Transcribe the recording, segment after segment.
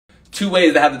two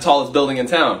ways to have the tallest building in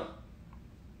town.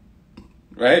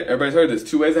 Right? Everybody's heard this.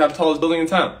 Two ways to have the tallest building in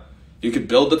town. You could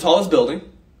build the tallest building,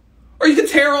 or you could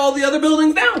tear all the other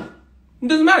buildings down. It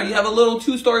doesn't matter. You have a little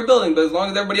 2-story building, but as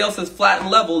long as everybody else is flat and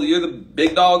level, you're the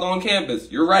big dog on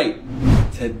campus. You're right.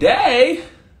 Today,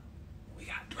 we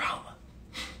got drama.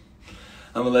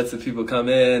 I'm going to let some people come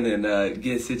in and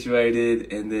get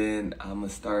situated, and then I'm going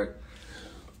to start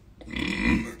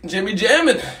Jimmy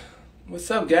jamming.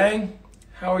 What's up, gang?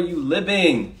 How are you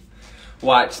living?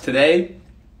 Watch today.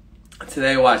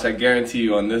 Watch, I guarantee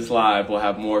you on this live, we'll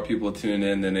have more people tune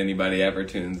in than anybody ever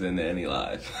tunes into any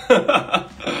live.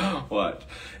 Watch.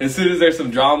 As soon as there's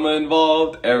some drama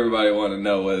involved, everybody want to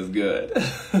know what's good.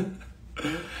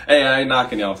 Hey, I ain't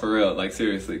knocking y'all for real. Like,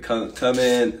 seriously, come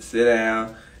in, sit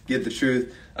down, get the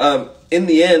truth. In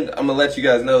the end, I'm gonna let you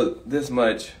guys know this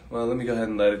much. Well, let me go ahead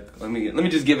and let me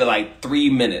just give it like 3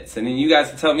 minutes, and then you guys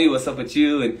can tell me what's up with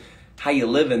you and how you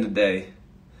living today.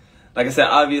 Like I said,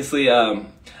 obviously, I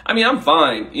mean, I'm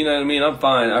fine. You know what I mean? I'm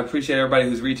fine. I appreciate everybody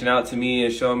who's reaching out to me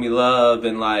and showing me love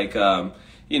and like,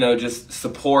 you know, just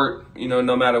support, you know,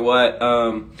 no matter what.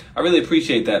 I really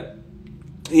appreciate that.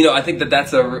 You know, I think that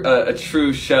that's a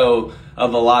true show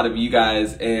of a lot of you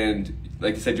guys and,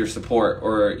 like I said, your support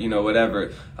or, you know,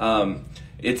 whatever.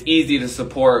 It's easy to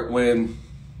support when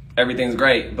everything's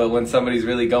great, but when somebody's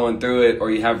really going through it or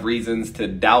you have reasons to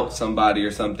doubt somebody or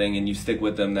something and you stick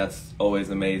with them, that's always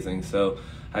amazing. So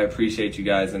I appreciate you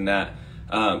guys in that.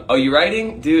 Oh, you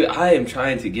writing? Dude, I am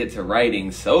trying to get to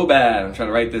writing so bad. I'm trying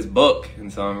to write this book,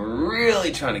 and so I'm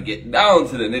really trying to get down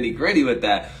to the nitty-gritty with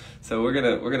that. So we're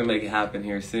gonna make it happen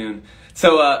here soon.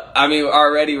 So I mean,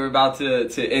 already we're about to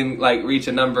reach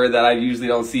a number that I usually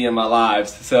don't see in my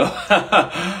lives. So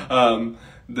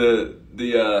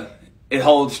it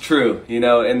holds true, you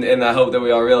know, and I hope that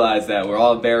we all realize that we're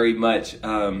all very much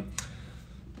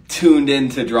tuned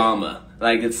into drama.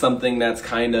 Like, it's something that's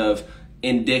kind of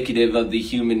indicative of the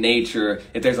human nature.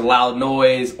 If there's a loud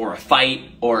noise or a fight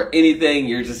or anything,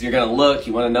 you're gonna look,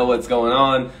 you want to know what's going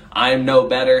on. I'm no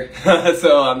better.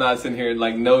 So I'm not sitting here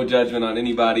like no judgment on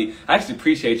anybody. I actually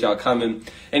appreciate y'all coming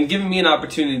and giving me an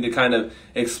opportunity to kind of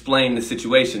explain the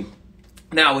situation.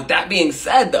 Now, with that being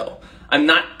said though, I'm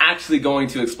not actually going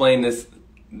to explain this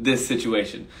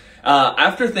situation.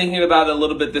 After thinking about it a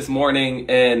little bit this morning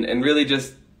and really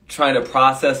just trying to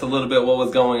process a little bit what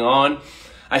was going on,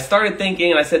 I started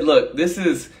thinking and I said, look, this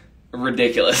is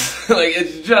ridiculous. Like,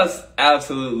 it's just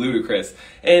absolutely ludicrous.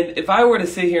 And if I were to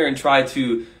sit here and try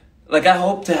to, like, I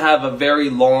hope to have a very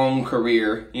long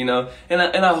career, you know, and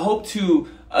I hope to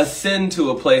ascend to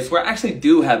a place where I actually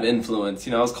do have influence.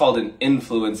 You know, I was called an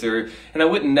influencer, and I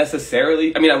wouldn't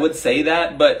necessarily, I mean, I would say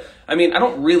that, but I mean, I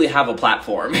don't really have a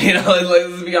platform, you know,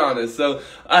 let's be honest. So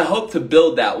I hope to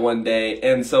build that one day.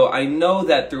 And so I know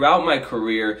that throughout my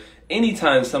career,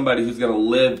 anytime somebody who's going to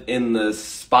live in the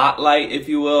spotlight, if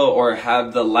you will, or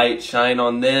have the light shine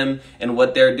on them and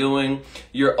what they're doing,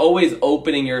 you're always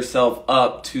opening yourself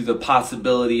up to the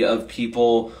possibility of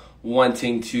people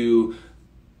wanting to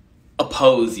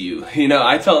oppose you. You know,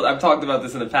 I've talked about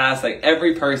this in the past, like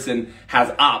every person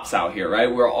has ops out here, right?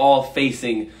 We're all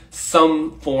facing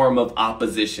some form of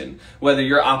opposition, whether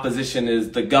your opposition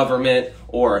is the government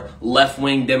or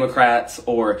left-wing Democrats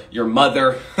or your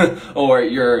mother or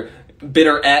your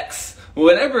bitter ex,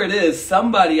 whatever it is,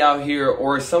 somebody out here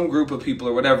or some group of people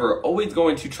or whatever are always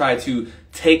going to try to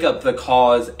take up the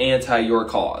cause anti your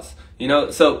cause, you know?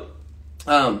 So,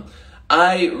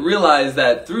 I realized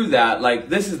that through that, like,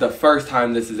 this is the first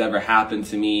time this has ever happened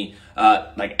to me,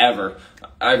 like, ever.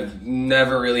 I've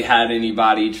never really had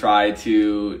anybody try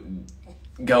to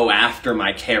go after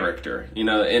my character, you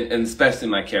know, and especially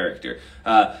my character,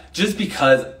 just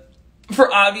because, for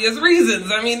obvious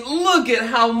reasons. I mean, look at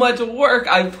how much work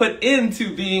I put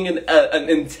into being an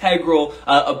integral,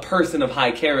 a person of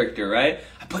high character, right?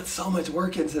 I put so much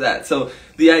work into that. So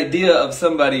the idea of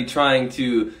somebody trying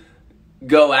to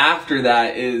go after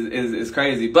that is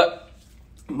crazy. But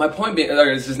my point being,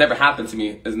 it's just never happened to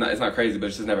me. It's not crazy, but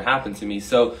it's just never happened to me.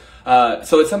 So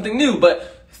it's something new.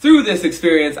 But through this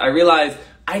experience, I realized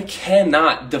I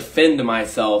cannot defend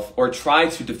myself or try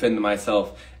to defend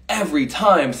myself every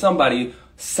time somebody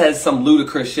says some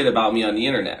ludicrous shit about me on the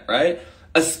internet, right?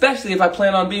 Especially if I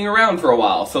plan on being around for a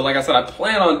while. So like I said, I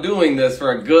plan on doing this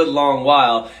for a good long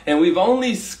while, and we've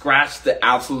only scratched the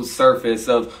absolute surface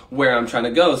of where I'm trying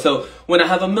to go. So when I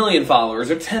have 1 million followers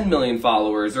or 10 million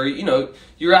followers, or, you know,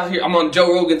 you're out here, I'm on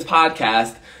Joe Rogan's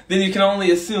podcast, then you can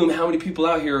only assume how many people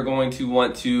out here are going to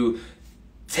want to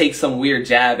take some weird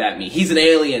jab at me. He's an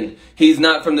alien. He's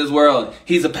not from this world.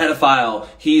 He's a pedophile.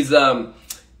 He's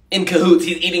in cahoots.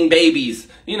 He's eating babies.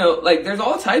 You know, like, there's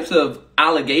all types of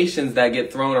allegations that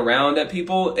get thrown around at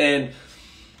people, and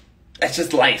that's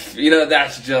just life.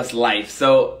 That's just life.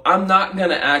 So I'm not going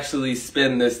to actually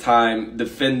spend this time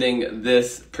defending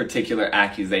this particular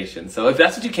accusation. So if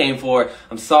that's what you came for,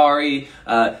 I'm sorry.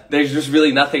 There's just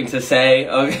really nothing to say.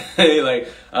 Okay.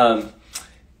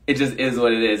 It just is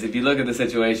what it is. If you look at the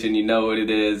situation, you know what it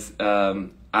is.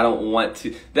 I don't want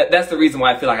to, that's the reason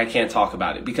why I feel like I can't talk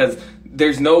about it, because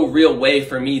there's no real way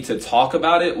for me to talk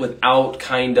about it without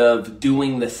kind of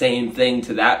doing the same thing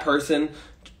to that person,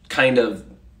 kind of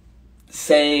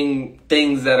saying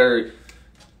things that are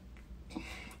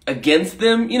against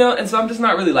them, and so I'm just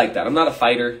not really like that. I'm not a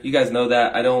fighter. You guys know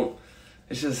that.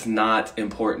 It's just not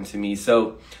important to me.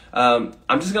 So I'm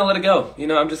just going to let it go.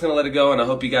 I'm just going to let it go, and I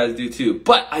hope you guys do too.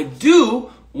 But I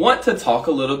do want to talk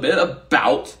a little bit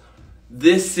about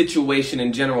this situation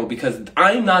in general, because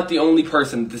I'm not the only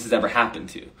person this has ever happened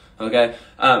to, okay?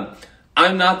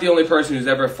 I'm not the only person who's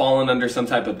ever fallen under some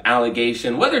type of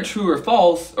allegation, whether true or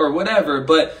false or whatever,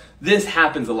 but this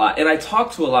happens a lot. And I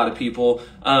talk to a lot of people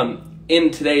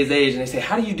in today's age, and they say,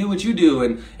 how do you do what you do?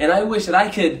 And I wish that I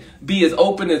could be as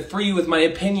open and free with my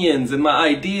opinions and my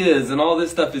ideas and all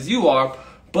this stuff as you are,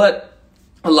 but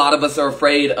a lot of us are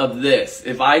afraid of this.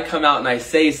 If I come out and I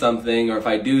say something, or if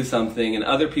I do something and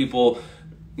other people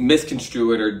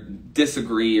misconstrue it or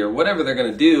disagree or whatever they're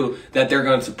going to do, that they're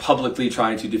going to publicly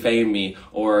try to defame me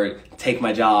or take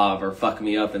my job or fuck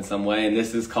me up in some way. And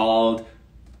this is called,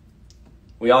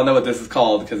 we all know what this is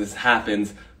called, because this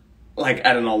happens like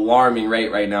at an alarming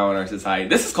rate right now in our society.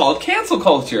 This is called cancel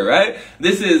culture, right?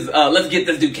 This is, let's get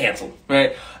this dude canceled,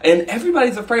 right? And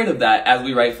everybody's afraid of that, as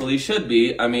we rightfully should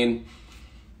be. I mean,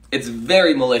 it's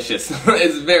very malicious.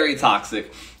 It's very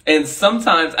toxic. And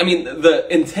sometimes, the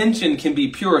intention can be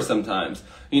pure sometimes.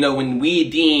 When we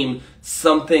deem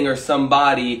something or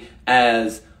somebody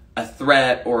as a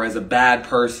threat or as a bad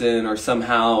person or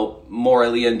somehow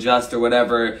morally unjust or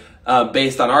whatever,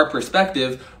 based on our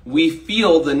perspective, we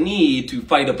feel the need to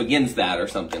fight up against that or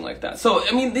something like that. So,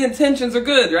 the intentions are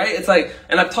good, right? It's like,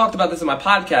 and I've talked about this in my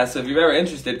podcast, so if you're ever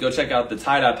interested, go check out the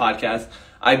Tie-Dye podcast.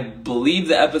 I believe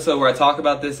the episode where I talk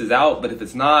about this is out, but if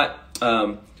it's not,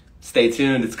 stay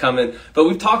tuned, it's coming. But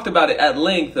we've talked about it at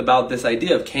length, about this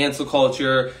idea of cancel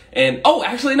culture. And,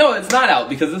 actually, no, it's not out,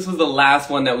 because this was the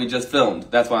last one that we just filmed.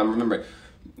 That's why I'm remembering.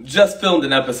 Just filmed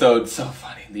an episode. So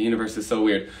funny. The universe is so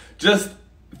weird. Just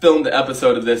filmed an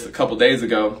episode of this a couple days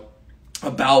ago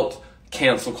about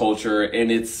cancel culture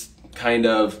and its kind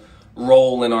of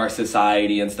role in our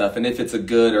society and stuff, and if it's a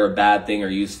good or a bad thing or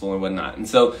useful and whatnot. And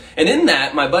in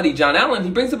that, my buddy John Allen, he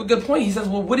brings up a good point. He says,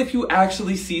 well, what if you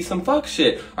actually see some fuck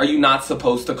shit? Are you not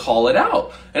supposed to call it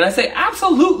out? And I say,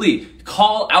 absolutely,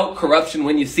 call out corruption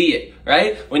when you see it,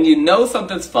 right? When you know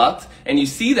something's fucked and you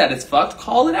see that it's fucked,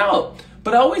 call it out.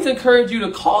 But I always encourage you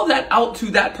to call that out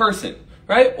to that person,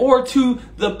 right? Or to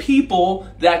the people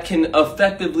that can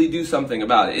effectively do something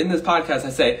about it. In this podcast, I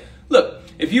say, look,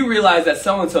 if you realize that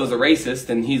so-and-so is a racist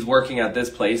and he's working at this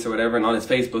place or whatever, and on his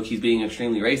Facebook he's being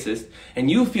extremely racist,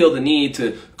 and you feel the need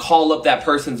to call up that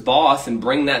person's boss and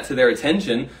bring that to their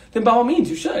attention, then by all means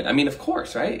you should. Of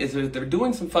course, right? If they're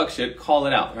doing some fuck shit, call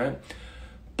it out, right?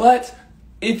 But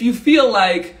if you feel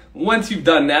like once you've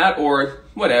done that or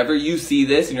whatever, you see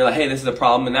this and you're like, hey, this is a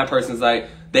problem, and that person's like,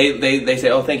 they say,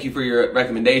 oh, thank you for your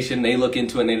recommendation. They look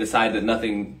into it and they decide that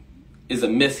nothing is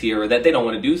amiss here, or that they don't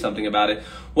want to do something about it,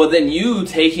 well, then you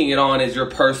taking it on as your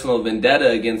personal vendetta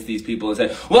against these people and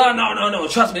say, well, no,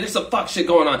 trust me, there's some fuck shit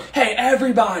going on. Hey,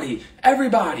 everybody,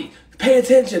 pay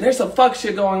attention. There's some fuck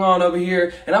shit going on over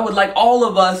here, and I would like all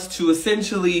of us to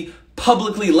essentially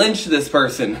publicly lynch this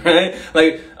person, right?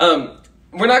 Like,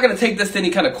 we're not going to take this to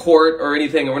any kind of court or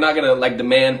anything, and we're not going to like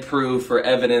demand proof or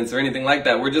evidence or anything like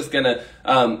that. We're just going to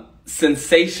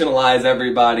sensationalize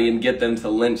everybody and get them to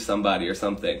lynch somebody or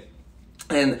something.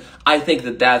 And I think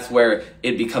that that's where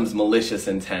it becomes malicious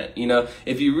intent.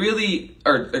 If you really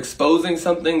are exposing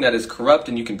something that is corrupt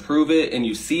and you can prove it and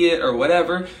you see it or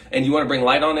whatever, and you want to bring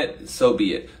light on it, so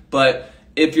be it. But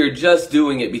if you're just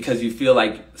doing it because you feel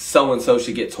like so-and-so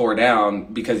should get tore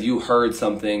down because you heard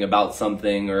something about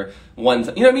something or one,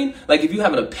 you know what I mean? Like if you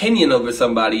have an opinion over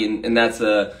somebody and that's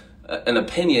an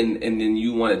opinion and then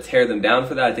you want to tear them down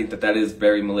for that, I think that that is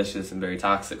very malicious and very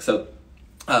toxic. So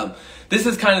this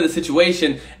is kind of the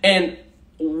situation. And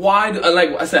why,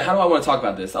 like I said, how do I want to talk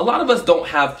about this? A lot of us don't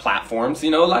have platforms. A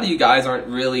lot of you guys aren't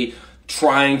really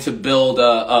trying to build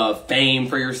a fame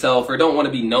for yourself or don't want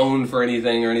to be known for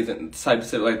anything or anything type of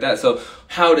shit like that. So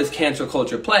how does cancel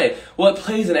culture play? Well, it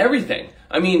plays in everything.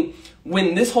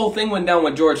 When this whole thing went down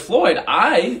with George Floyd,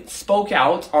 I spoke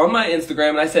out on my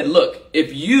Instagram and I said, look,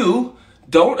 if you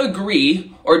don't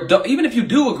agree, or even if you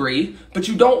do agree, but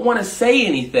you don't want to say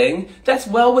anything, that's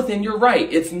well within your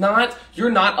right.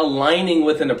 You're not aligning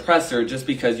with an oppressor just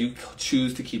because you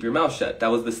choose to keep your mouth shut.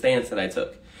 That was the stance that I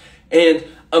took. And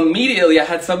immediately I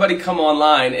had somebody come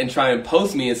online and try and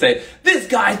post me and say, this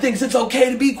guy thinks it's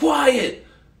okay to be quiet.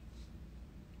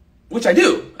 Which I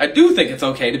do. I do think it's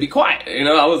okay to be quiet.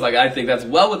 I was like, I think that's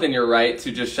well within your right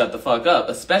to just shut the fuck up,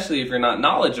 especially if you're not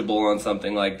knowledgeable on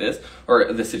something like this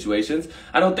or the situations.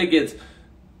 I don't think it's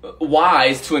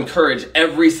wise to encourage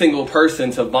every single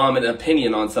person to vomit an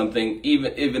opinion on something,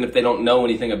 even if they don't know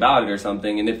anything about it or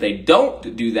something. And if they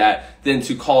don't do that, then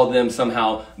to call them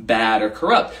somehow bad or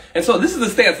corrupt. And so this is the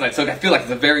stance that I took. I feel like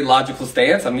it's a very logical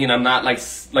stance. I mean, I'm not like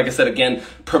I said, again,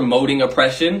 promoting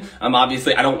oppression. I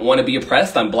don't want to be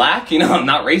oppressed. I'm black, I'm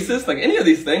not racist, like any of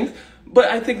these things. But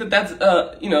I think that that's,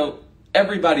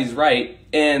 everybody's right.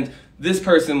 And this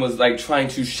person was like trying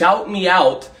to shout me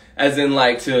out, as in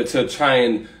like to try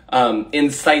and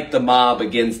incite the mob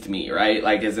against me, right?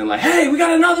 Like as in like, hey, we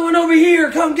got another one over here,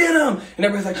 come get him. And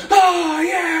everybody's like, oh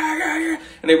yeah.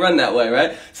 And they run that way,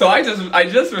 right? So I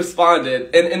just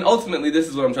responded, and ultimately this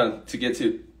is what I'm trying to get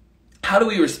to. How do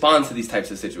we respond to these types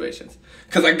of situations?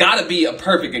 Because I gotta be a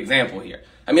perfect example here.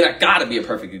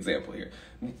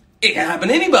 It can happen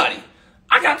to anybody.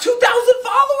 I got 2,000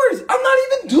 followers. I'm not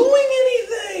even doing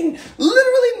anything.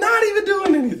 Literally not even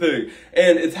doing anything.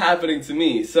 And it's happening to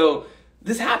me. So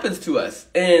this happens to us.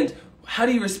 And how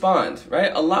do you respond,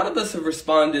 right? A lot of us have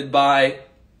responded by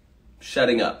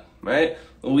shutting up, right?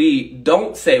 We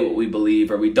don't say what we believe,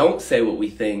 or we don't say what we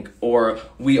think, or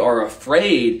we are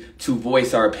afraid to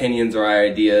voice our opinions or our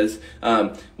ideas.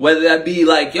 Whether that be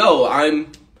like, yo,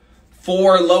 I'm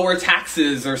for lower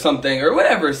taxes or something, or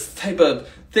whatever type of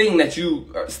thing that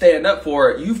you stand up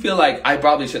for. You feel like I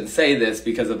probably shouldn't say this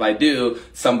because if I do,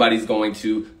 somebody's going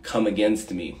to come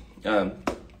against me.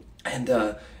 And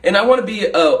I want to be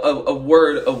a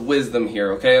word of wisdom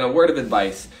here, okay, and a word of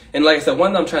advice. And like I said,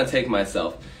 one that I'm trying to take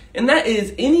myself, and that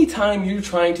is anytime you're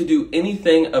trying to do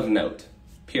anything of note,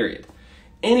 period.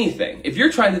 Anything. If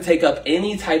you're trying to take up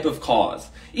any type of cause,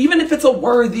 even if it's a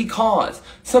worthy cause,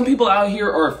 some people out here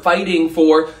are fighting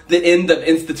for the end of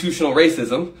institutional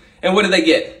racism. And what do they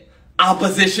get?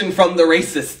 Opposition from the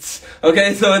racists.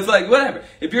 Okay, so it's like, whatever.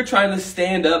 If you're trying to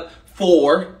stand up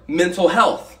for mental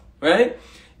health, right?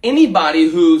 Anybody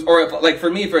like for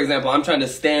me, for example, I'm trying to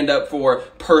stand up for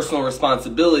personal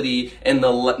responsibility and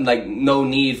no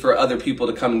need for other people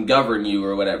to come and govern you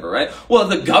or whatever, right? Well,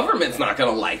 the government's not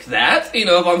going to like that.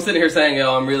 If I'm sitting here saying,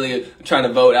 I'm really trying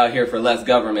to vote out here for less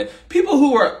government, people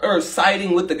who are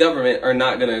siding with the government are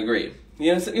not going to agree.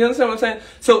 You understand what I'm saying?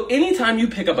 So anytime you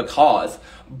pick up a cause,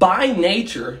 by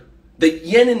nature, the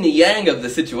yin and the yang of the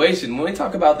situation, when we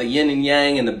talk about the yin and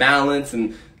yang and the balance,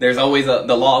 and there's always the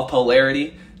law of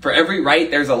polarity, for every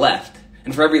right, there's a left.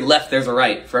 And for every left, there's a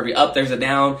right. For every up, there's a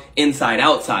down, inside,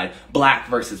 outside, black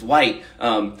versus white,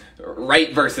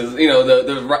 right versus,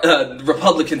 the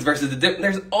Republicans versus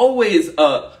there's always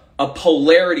a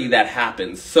polarity that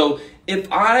happens. So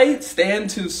if I stand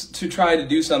to try to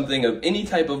do something of any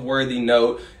type of worthy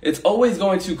note, it's always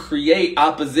going to create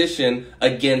opposition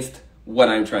against what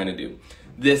I'm trying to do.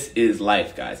 This is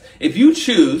life, guys. If you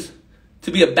choose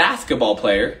to be a basketball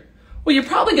player, well, you're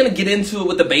probably going to get into it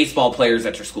with the baseball players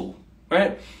at your school,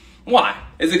 right? Why?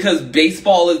 Is it because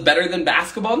baseball is better than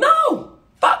basketball? No.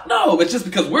 Fuck no. It's just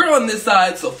because we're on this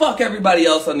side, so fuck everybody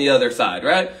else on the other side,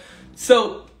 right?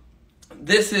 So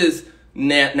this is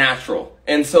natural.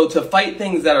 And so to fight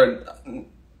things that are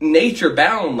nature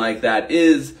bound like that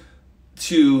is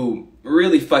to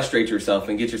really frustrate yourself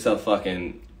and get yourself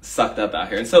fucking sucked up out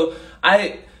here. And so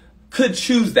I could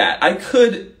choose that. I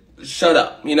could shut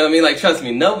up. You know what I mean? Like, trust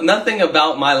me, nothing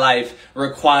about my life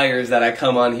requires that I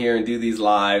come on here and do these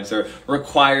lives, or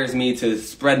requires me to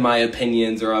spread my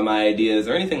opinions or my ideas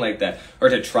or anything like that, or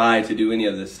to try to do any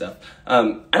of this stuff.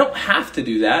 I don't have to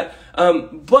do that.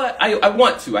 But I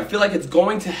want to. I feel like it's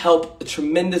going to help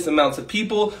tremendous amounts of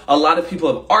people. A lot of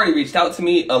people have already reached out to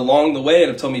me along the way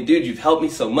and have told me, dude, you've helped me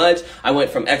so much. I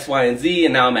went from X, Y, and Z,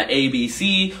 and now I'm at A, B,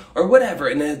 C, or whatever.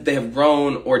 And they have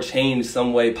grown or changed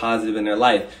some way positive in their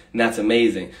life. And that's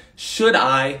amazing. Should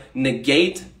I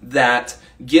negate that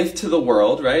gift to the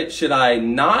world, right? Should I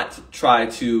not try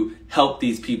to help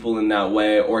these people in that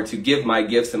way, or to give my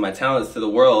gifts and my talents to the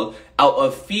world out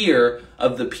of fear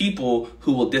of the people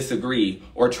who will disagree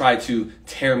or try to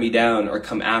tear me down or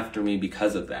come after me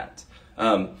because of that?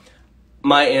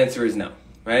 My answer is no,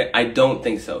 right? I don't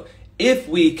think so. If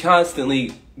we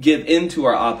constantly give into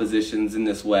our oppositions in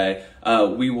this way,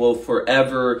 we will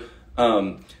forever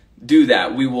do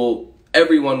that. We will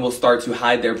everyone will start to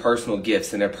hide their personal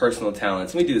gifts and their personal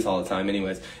talents. We do this all the time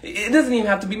anyways. It doesn't even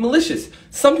have to be malicious.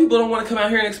 Some people don't want to come out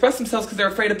here and express themselves because they're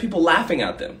afraid of people laughing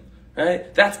at them,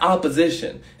 right? That's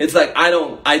opposition. It's like,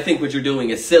 I think what you're doing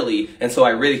is silly, and so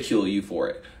I ridicule you for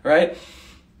it, right?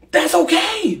 That's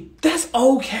okay. That's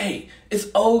okay. It's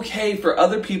okay for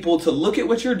other people to look at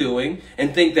what you're doing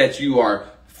and think that you are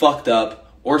fucked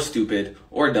up or stupid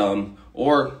or dumb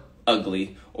or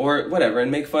ugly or whatever,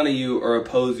 and make fun of you or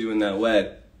oppose you in that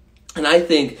way. And I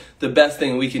think the best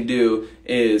thing we can do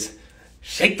is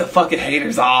shake the fucking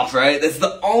haters off, right? That's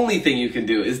the only thing you can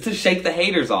do, is to shake the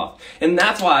haters off. And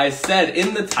that's why I said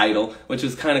in the title, which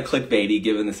was kind of clickbaity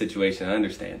given the situation, I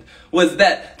understand, was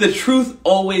that the truth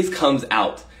always comes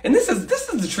out. And this is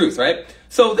the truth, right?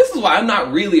 So this is why I'm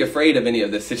not really afraid of any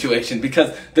of this situation,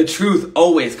 because the truth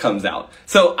always comes out.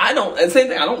 So and same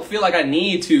thing, I don't feel like I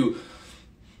need to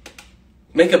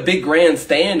make a big grand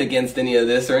stand against any of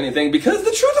this or anything, because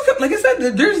the truth will come. Like I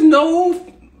said, there's no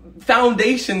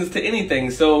foundations to anything.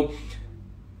 So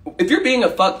if you're being a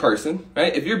fuck person,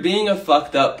 right? If you're being a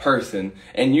fucked up person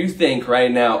and you think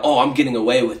right now, oh, I'm getting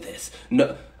away with this.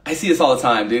 No, I see this all the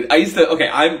time, dude.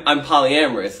 I'm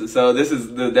polyamorous. So this is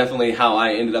definitely how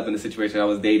I ended up in the situation. I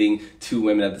was dating 2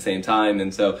 women at the same time.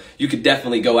 And so you could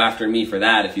definitely go after me for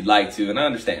that if you'd like to. And I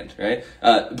understand, right?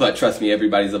 But trust me,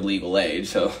 everybody's of legal age.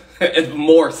 So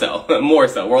more so.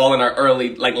 We're all in our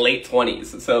early, late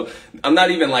 20s. So I'm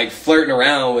not even flirting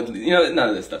around with, none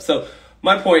of this stuff. So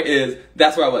my point is,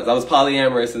 that's where I was. I was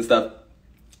polyamorous and stuff.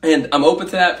 And I'm open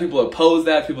to that. People oppose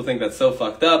that. People think that's so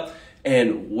fucked up.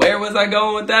 And where was I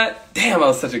going with that? Damn, that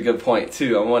was such a good point,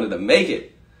 too. I wanted to make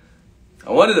it.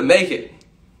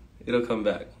 It'll come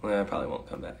back. Well, I probably won't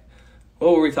come back.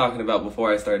 What were we talking about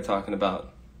before I started talking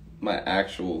about my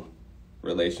actual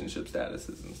relationship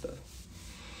statuses and stuff?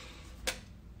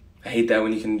 I hate that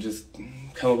when you can just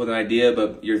come up with an idea,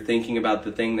 but you're thinking about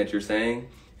the thing that you're saying,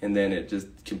 and then it just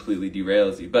completely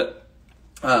derails you. But,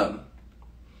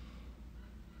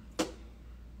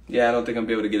 yeah, I don't think I'm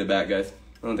be able to get it back, guys.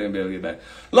 I don't think I'll be able to get back.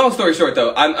 Long story short,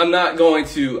 though, I'm not going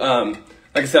to, like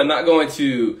I said, I'm not going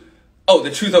to,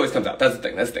 the truth always comes out. That's the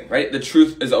thing, right? The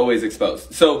truth is always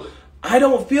exposed. So I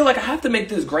don't feel like I have to make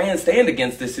this grand stand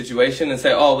against this situation and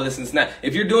say, oh, well, this and that.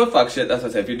 If you're doing fuck shit, that's what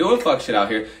I said. If you're doing fuck shit out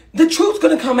here, the truth's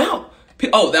going to come out.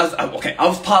 Okay, I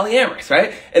was polyamorous,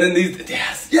 right? And then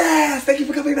yes, thank you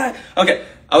for coming back. Okay,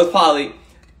 I was poly.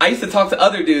 I used to talk to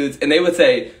other dudes, and they would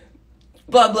say,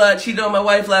 blah, blah, cheated on my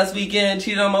wife last weekend,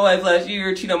 cheated on my wife last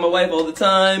year, cheated on my wife all the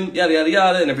time, yada, yada,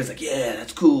 yada. And everybody's like, yeah,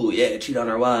 that's cool. Yeah, cheat on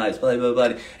our wives, blah, blah,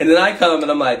 blah. And then I come and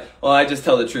I'm like, well, I just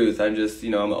tell the truth. I'm just,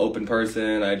 I'm an open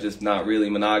person. I'm just not really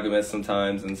monogamous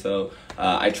sometimes. And so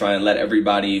I try and let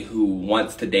everybody who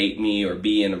wants to date me or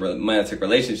be in a romantic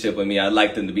relationship with me, I'd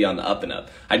like them to be on the up and up.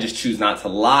 I just choose not to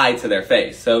lie to their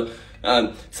face. So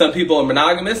some people are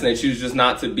monogamous and they choose just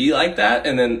not to be like that.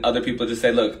 And then other people just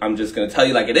say, look, I'm just going to tell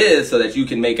you like it is so that you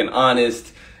can make an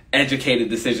honest, educated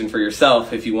decision for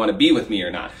yourself if you want to be with me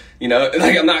or not. I'm not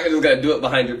just going to do it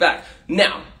behind your back.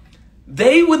 Now,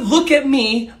 they would look at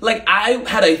me like I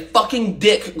had a fucking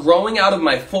dick growing out of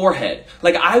my forehead.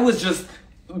 Like I was just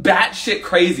batshit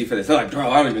crazy for this. They're like, bro,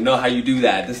 I don't even know how you do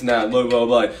that. This and that, blah, blah,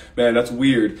 blah. Man, that's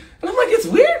weird. And I'm like, it's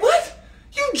weird? What?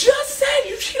 You just said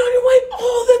you cheat on your wife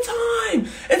all the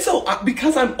time. And so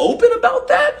because I'm open about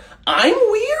that, I'm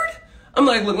weird? I'm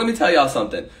like, look, let me tell y'all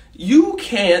something. You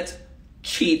can't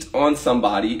cheat on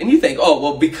somebody and you think, oh,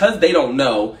 well, because they don't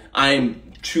know, I'm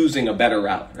choosing a better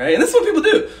route, right? And this is what people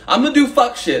do. I'm going to do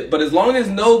fuck shit, but as long as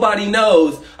nobody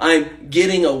knows, I'm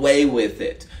getting away with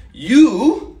it.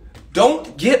 You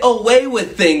don't get away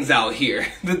with things out here.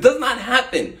 That does not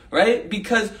happen, right?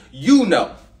 Because you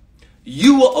know.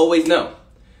 You will always know.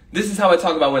 This is how I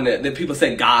talk about when the people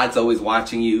say God's always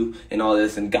watching you and all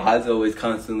this, and God's always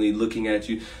constantly looking at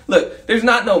you. Look, there's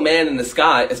not no man in the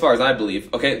sky, as far as I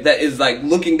believe, okay, that is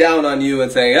looking down on you and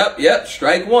saying, yep,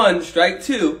 strike 1, strike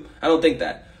 2. I don't think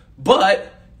that.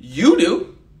 But you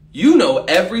do. You know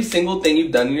every single thing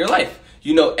you've done in your life.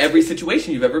 You know every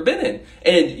situation you've ever been in.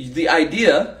 And the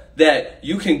idea that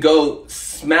you can go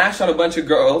smash on a bunch of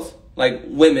girls, like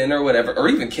women or whatever, or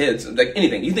even kids, like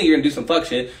anything. You think you're gonna do some fuck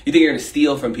shit, you think you're gonna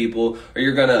steal from people, or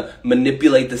you're gonna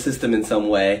manipulate the system in some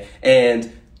way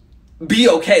and be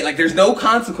okay, like there's no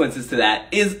consequences to that,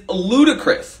 is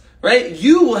ludicrous, right?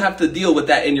 You will have to deal with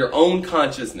that in your own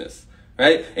consciousness,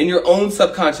 right? In your own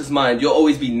subconscious mind, you'll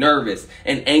always be nervous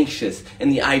and anxious,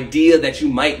 and the idea that you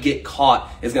might get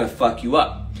caught is gonna fuck you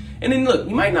up. And then look,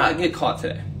 you might not get caught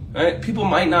today, right? People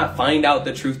might not find out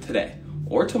the truth today,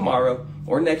 or tomorrow,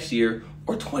 or next year,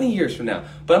 or 20 years from now.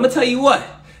 But I'm going to tell you what,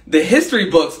 the history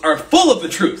books are full of the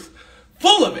truth.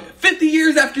 full of it. 50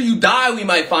 years after you die, we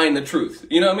might find the truth.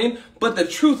 You know what I mean? But the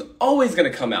truth always going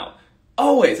to come out.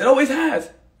 Always. It always has.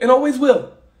 It always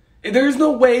will. There is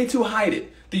no way to hide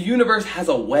it. The universe has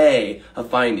a way of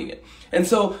finding it. And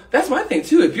so that's my thing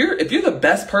too. If you're the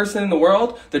best person in the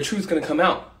world, the truth's going to come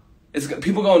out.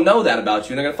 People going to know that about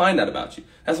you, and they're going to find that about you.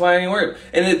 That's why I ain't worried.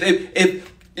 And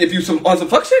if you on some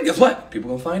fuck shit, guess what? People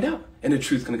going to find out, and the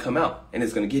truth's going to come out, and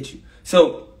it's going to get you.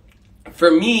 So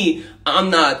for me,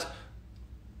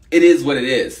 it is what it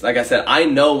is. Like I said, I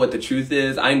know what the truth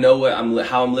is. I know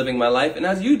how I'm living my life, and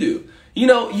as you do. You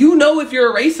know if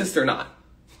you're a racist or not,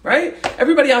 right?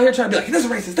 Everybody out here trying to be like, that's a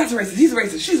racist, that's a racist, he's a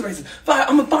racist, she's a racist.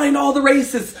 I'm gonna find all the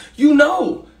racists.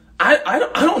 I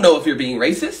don't know if you're being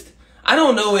racist. I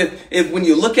don't know if when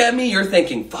you look at me, you're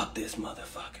thinking, fuck this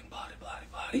motherfucking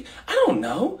body. I don't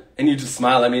know. And you just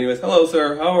smile at me anyways. Hello,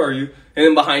 sir. How are you? And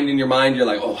then behind in your mind, you're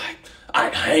like, oh, I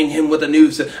hang him with a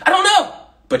noose. I don't know.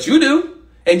 But you do.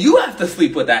 And you have to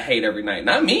sleep with that hate every night.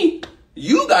 Not me.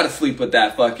 You got to sleep with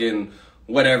that fucking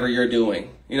whatever you're doing.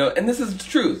 And this is the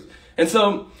truth. And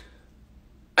so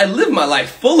I live my life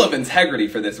full of integrity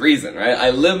for this reason, right? I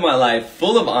live my life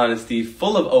full of honesty,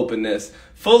 full of openness,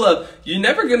 you're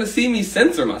never going to see me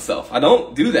censor myself. I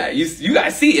don't do that. You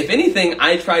guys see, if anything,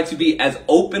 I try to be as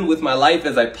open with my life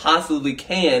as I possibly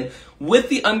can, with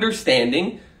the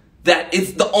understanding that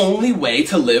it's the only way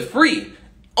to live free.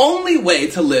 Only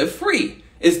way to live free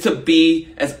is to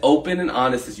be as open and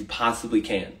honest as you possibly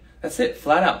can. That's it,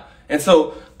 flat out. And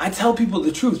so I tell people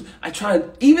the truth. I try,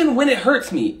 even when it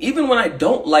hurts me, even when I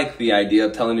don't like the idea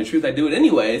of telling the truth, I do it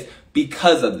anyways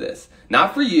because of this.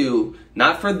 Not for you,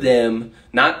 not for them,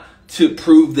 not to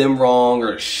prove them wrong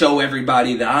or show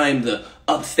everybody that I'm the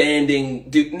upstanding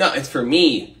dude. No, it's for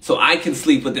me. So I can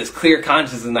sleep with this clear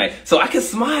conscience at night. So I can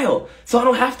smile. So I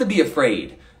don't have to be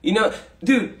afraid.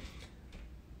 Dude,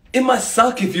 it must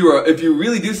suck if you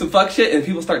really do some fuck shit and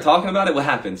people start talking about it. What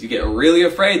happens? You get really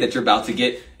afraid that you're about to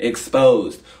get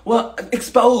exposed. Well,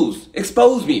 expose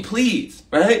me, please,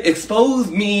 right? Expose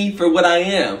me for what I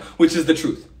am, which is the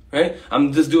truth, right?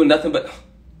 I'm just doing nothing but,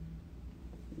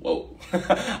 whoa,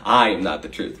 I am not the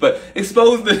truth, but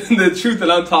expose the truth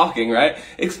that I'm talking, right?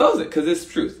 Expose it, because it's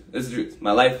truth. It's the truth.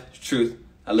 My life, truth.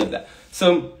 I live that.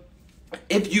 So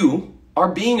if you are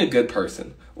being a good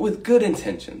person with good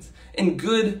intentions and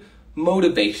good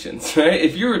motivations, right?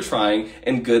 If you're trying,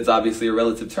 and good's obviously a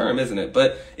relative term, isn't it?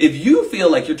 But if you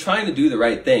feel like you're trying to do the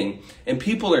right thing and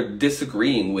people are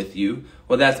disagreeing with you,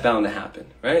 well, that's bound to happen,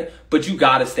 right? But you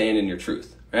gotta stand in your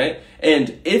truth, right?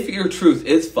 And if your truth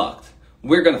is fucked,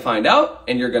 we're gonna find out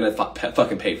and you're gonna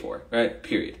fucking pay for it, right?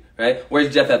 Period, right?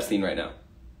 Where's Jeff Epstein right now?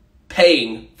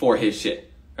 Paying for his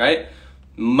shit, right?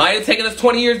 Might have taken us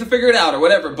 20 years to figure it out or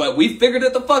whatever, but we figured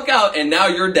it the fuck out and now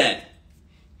you're dead.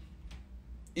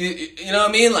 You know what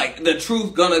I mean? Like, the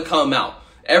truth gonna come out.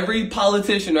 Every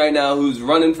politician right now who's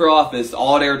running for office,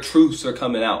 all their truths are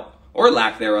coming out. Or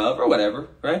lack thereof, or whatever,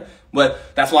 right? But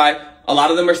that's why a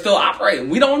lot of them are still operating.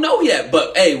 We don't know yet,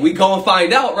 but hey, we gonna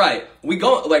find out, right? We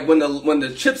go, like, when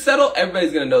the chips settle,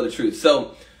 everybody's gonna know the truth.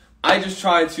 So I just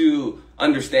try to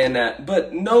understand that,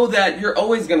 but know that you're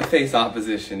always gonna face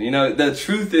opposition. The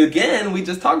truth, again, we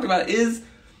just talked about, is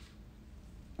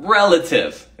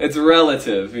relative. It's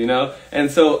relative,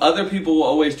 And so other people will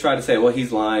always try to say, well,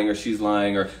 he's lying or she's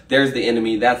lying or there's the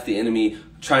enemy, that's the enemy,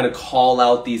 trying to call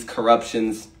out these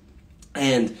corruptions.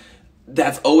 And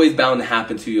that's always bound to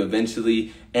happen to you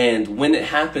eventually. And when it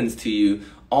happens to you,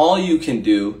 all you can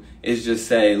do is just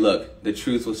say, look, the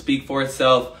truth will speak for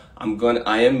itself.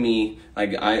 I am me.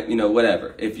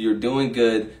 Whatever. If you're doing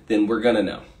good, then we're gonna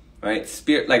know. Right?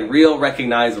 Spirit, like real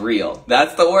recognize real.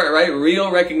 That's the word, right?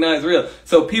 Real recognize real.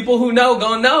 So people who know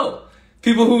gonna know.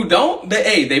 People who don't,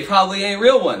 they probably ain't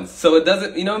real ones. So it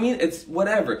doesn't, you know what I mean? It's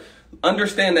whatever.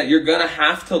 Understand that you're gonna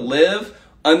have to live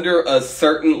under a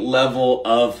certain level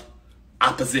of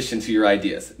opposition to your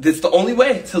ideas. That's the only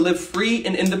way to live free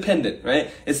and independent, right?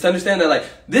 It's to understand that, like,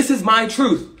 this is my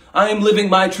truth. I am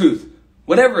living my truth.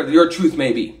 Whatever your truth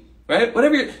may be, right?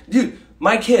 Dude,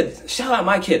 my kid, shout out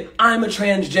my kid. I'm a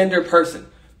transgender person,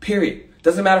 period.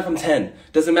 Doesn't matter if I'm 10.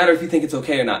 Doesn't matter if you think it's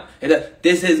okay or not.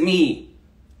 This is me.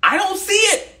 I don't see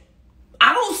it.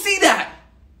 I don't see that.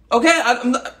 Okay?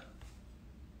 I'm not,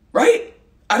 right?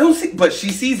 I don't see, but she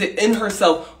sees it in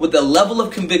herself with a level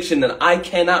of conviction that I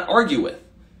cannot argue with.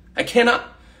 I cannot,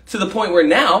 to the point where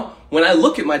now, when I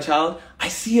look at my child, I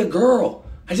see a girl.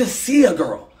 I just see a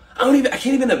girl. I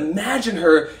can't even imagine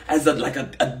her as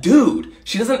a dude.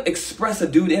 She doesn't express a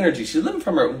dude energy. She's living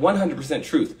from her 100%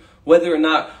 truth. Whether or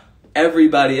not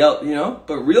everybody else,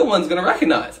 but real one's gonna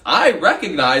recognize. I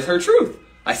recognize her truth.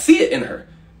 I see it in her.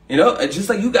 You know, just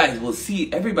like you guys will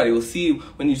see, everybody will see,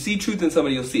 when you see truth in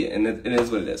somebody, you'll see it, and it is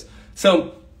what it is.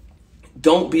 So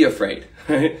don't be afraid,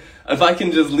 right? If I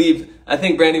can just leave, I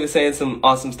think Brandy was saying some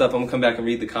awesome stuff. I'm gonna come back and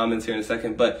read the comments here in a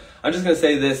second, but I'm just gonna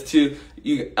say this too.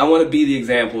 I want to be the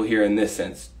example here in this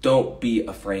sense. Don't be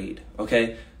afraid,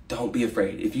 okay? Don't be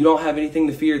afraid. If you don't have anything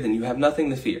to fear, then you have nothing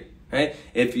to fear, right?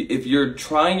 If you're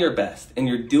trying your best and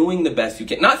you're doing the best you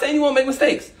can, not saying you won't make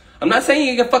mistakes. I'm not saying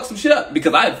you can fuck some shit up,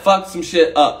 because I have fucked some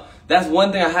shit up. That's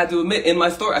one thing I had to admit in my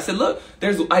story. I said, look,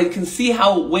 I can see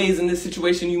how ways in this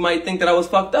situation you might think that I was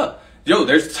fucked up. Yo,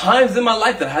 there's times in my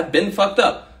life that I've been fucked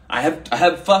up.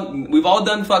 We've all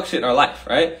done fuck shit in our life,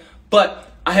 right? But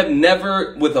I have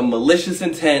never, with a malicious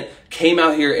intent, came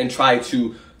out here and tried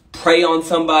to prey on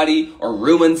somebody or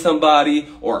ruin somebody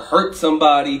or hurt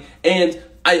somebody. And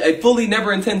I fully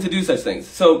never intend to do such things.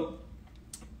 So,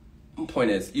 the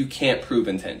point is, you can't prove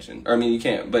intention. Or, I mean, you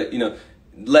can't, but, you know,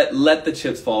 let the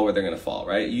chips fall where they're going to fall,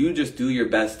 right? You just do your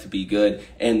best to be good,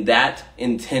 and that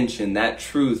intention, that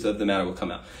truth of the matter will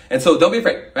come out. And so don't be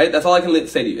afraid, right? That's all I can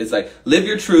say to you. It's like, live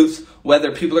your truths,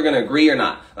 whether people are going to agree or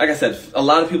not. Like I said, a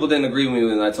lot of people didn't agree with me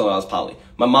when I told them I was poly.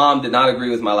 My mom did not agree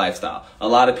with my lifestyle. A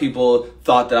lot of people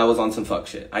thought that I was on some fuck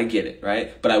shit. I get it,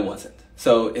 right? But I wasn't.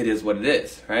 So it is what it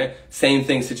is, right? Same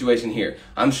thing situation here.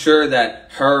 I'm sure that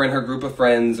her and her group of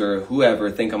friends or whoever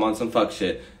think I'm on some fuck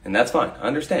shit, and that's fine. I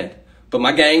understand. But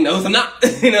my gang knows I'm not.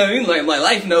 You know what I mean? Like, my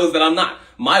life knows that I'm not.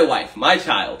 My wife, my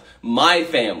child, my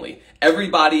family,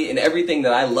 everybody and everything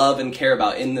that I love and care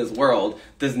about in this world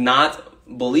does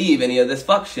not believe any of this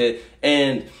fuck shit.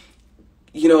 And,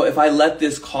 you know, if I let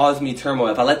this cause me turmoil,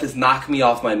 if I let this knock me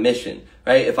off my mission,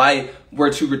 right? If I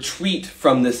were to retreat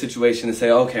from this situation and say,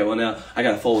 okay, well, now I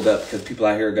got to fold up because people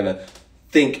out here are going to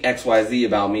think XYZ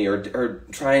about me or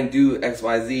try and do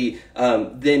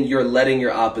XYZ, then you're letting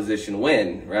your opposition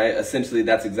win, right? Essentially,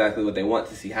 that's exactly what they want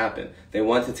to see happen. They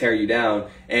want to tear you down,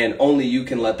 and only you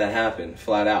can let that happen,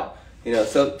 flat out. You know,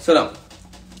 so no.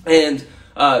 And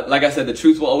like I said, the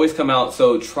truth will always come out,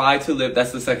 so try to live,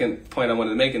 that's the second point I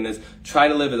wanted to make in this, try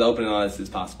to live as open and honest as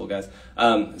possible, guys.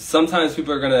 Sometimes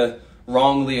people are going to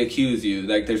wrongly accuse you.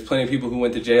 Like, there's plenty of people who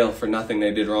went to jail for nothing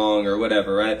they did wrong or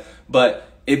whatever, right? But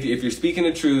if you're speaking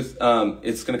the truth,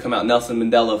 it's going to come out. Nelson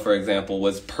Mandela, for example,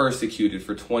 was persecuted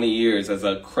for 20 years as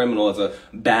a criminal, as a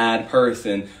bad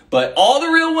person. But all the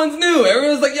real ones knew.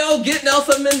 Everyone was like, yo, get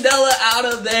Nelson Mandela out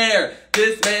of there.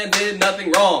 This man did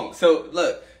nothing wrong. So,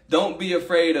 look, don't be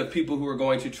afraid of people who are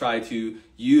going to try to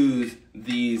use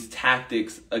these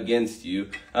tactics against you.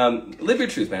 Live your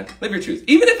truth, man. Live your truth.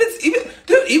 Even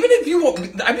if you,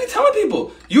 I've been telling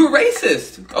people, you're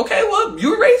racist. Okay, well,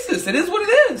 you're racist. It is what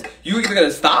it is. You're either going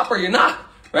to stop or you're not,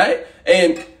 right?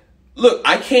 And look,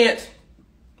 I can't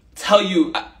tell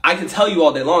you, I can tell you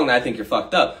all day long that I think you're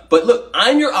fucked up. But look,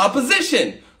 I'm your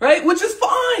opposition, right? Which is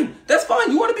fine. That's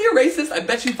fine. You want to be a racist? I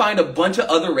bet you find a bunch of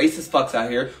other racist fucks out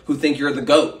here who think you're the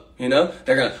GOAT. You know,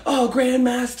 they're gonna, oh,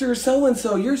 Grandmaster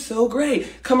so-and-so, you're so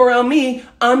great. Come around me,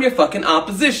 I'm your fucking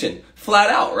opposition. Flat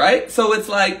out, right? So it's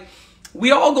like, we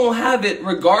all gonna have it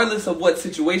regardless of what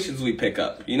situations we pick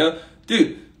up, you know?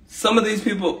 Dude, some of these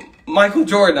people, Michael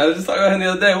Jordan, I was just talking about him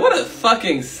the other day, what a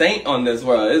fucking saint on this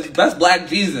world. That's Black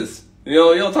Jesus. You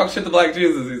know, you don't talk shit to Black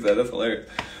Jesus, he said. That's hilarious.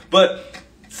 But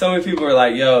so many people are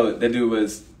like, yo, that dude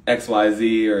was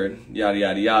XYZ or yada,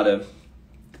 yada, yada.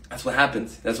 That's what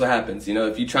happens. That's what happens. You know,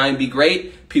 if you try and be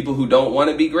great, people who don't want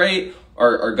to be great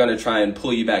are going to try and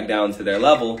pull you back down to their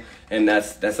level, and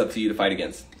that's up to you to fight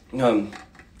against. One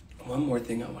more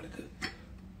thing I wanted to,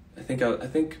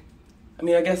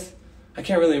 I guess I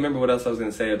can't really remember what else I was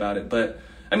going to say about it, but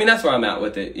I mean, that's where I'm at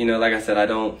with it. You know, like I said,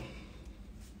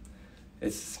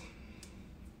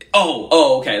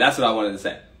 okay, that's what I wanted to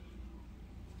say.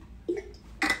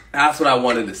 That's what I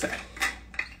wanted to say.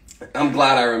 I'm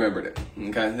glad I remembered it.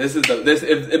 Okay, this is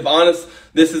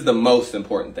the most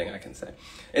important thing I can say,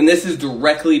 and this is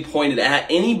directly pointed at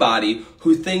anybody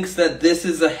who thinks that this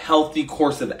is a healthy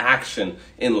course of action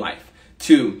in life,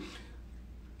 to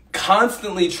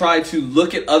constantly try to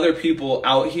look at other people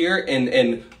out here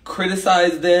and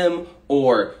criticize them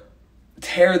or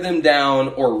tear them down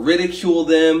or ridicule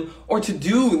them, or to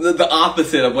do the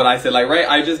opposite of what I said. Like, right,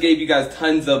 I just gave you guys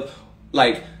tons of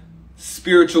like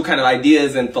spiritual kind of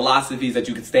ideas and philosophies that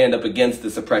you could stand up against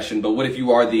this oppression, but what if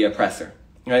you are the oppressor,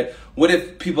 right? What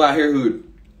if people out here who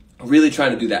are really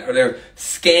trying to do that, or they're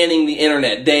scanning the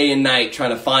internet day and night trying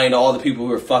to find all the people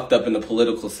who are fucked up in the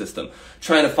political system,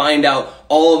 trying to find out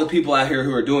all the people out here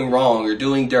who are doing wrong or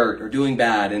doing dirt or doing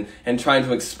bad, and trying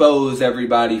to expose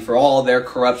everybody for all their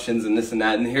corruptions and this and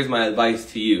that. And here's my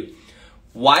advice to you.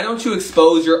 Why don't you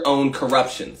expose your own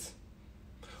corruptions?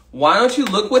 Why don't you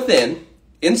look within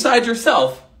inside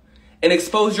yourself and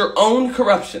expose your own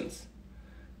corruptions.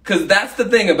 Because that's the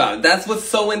thing about it. That's what's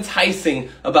so enticing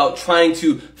about trying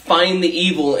to find the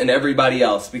evil in everybody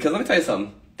else. Because let me tell you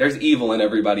something. There's evil in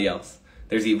everybody else.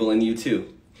 There's evil in you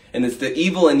too. And it's the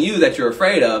evil in you that you're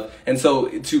afraid of. And so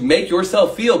to make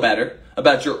yourself feel better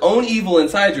about your own evil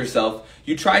inside yourself,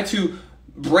 you try to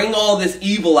bring all this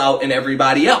evil out in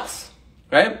everybody else.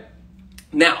 Right?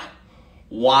 Now,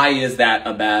 why is that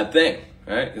a bad thing?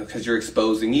 Right? Because you're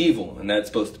exposing evil, and that's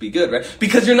supposed to be good, right?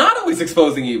 Because you're not always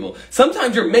exposing evil.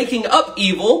 Sometimes you're making up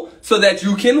evil so that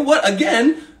you can,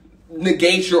 again,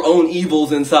 negate your own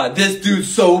evils inside. This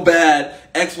dude's so bad,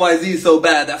 XYZ so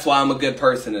bad, that's why I'm a good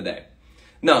person today.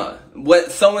 No,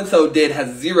 what so-and-so did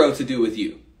has zero to do with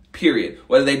you, period.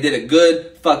 Whether they did it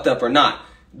good, fucked up, or not.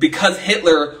 Because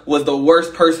Hitler was the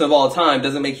worst person of all time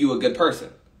doesn't make you a good person.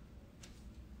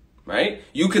 Right?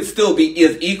 You could still be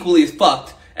as equally as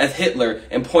fucked as Hitler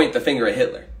and point the finger at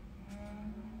Hitler.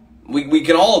 We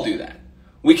can all do that.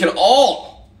 We can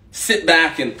all sit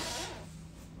back and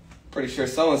pretty sure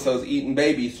so-and-so's eating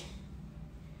babies.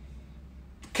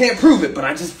 Can't prove it, but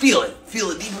I just feel it. Feel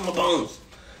it deep in my bones.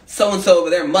 So-and-so over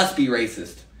there must be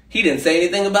racist. He didn't say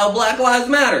anything about Black Lives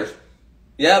Matter.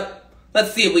 Yep.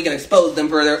 Let's see if we can expose them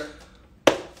further.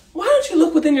 Why don't you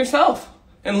look within yourself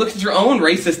and look at your own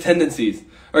racist tendencies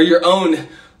or your own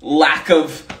lack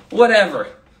of whatever.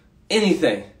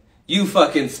 Anything. You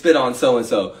fucking spit on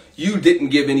so-and-so. You didn't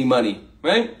give any money,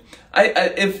 right?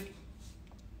 If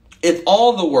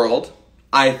all the world,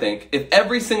 I think, if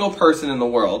every single person in the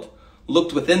world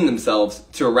looked within themselves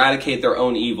to eradicate their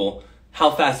own evil,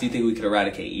 how fast do you think we could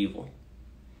eradicate evil?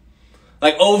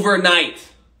 Like overnight.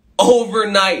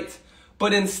 Overnight.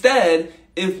 But instead,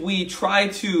 if we try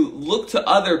to look to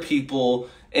other people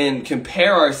and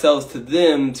compare ourselves to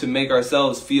them to make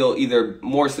ourselves feel either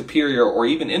more superior or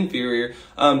even inferior,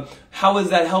 how is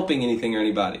that helping anything or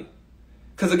anybody?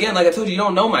 Because again, like I told you, you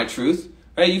don't know my truth,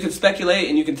 right? You can speculate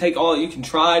and you can you can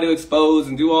try to expose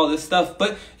and do all this stuff,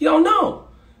 but you don't know.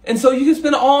 And so you can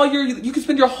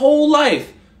spend your whole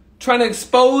life trying to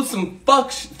expose some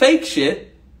fake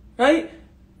shit, right?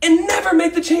 And never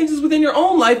make the changes within your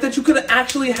own life that you could have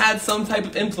actually had some type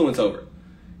of influence over.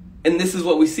 And this is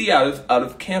what we see out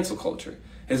of cancel culture,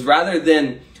 is rather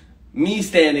than me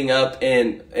standing up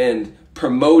and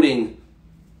promoting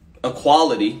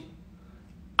equality,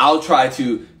 I'll try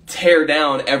to tear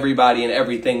down everybody and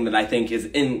everything that I think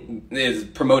is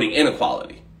promoting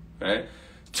inequality. Right?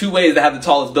 2 ways to have the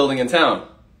tallest building in town.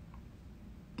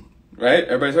 Right?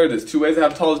 Everybody's heard this. 2 ways to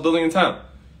have the tallest building in town.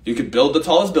 You could build the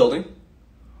tallest building,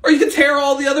 or you could tear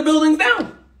all the other buildings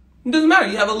down. It doesn't matter.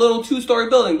 You have a little 2-story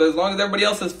building, but as long as everybody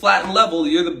else is flat and level,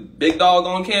 you're the big dog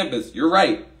on campus. You're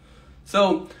right.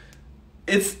 So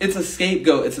it's a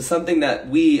scapegoat. It's something that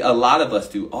a lot of us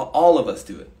do. All of us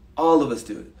do it. All of us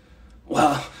do it.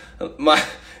 Well, I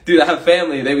have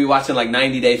family. They be watching like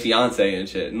 90 Day Fiance and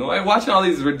shit. And watching all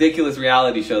these ridiculous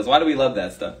reality shows. Why do we love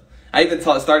that stuff? I even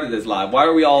started this live. Why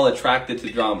are we all attracted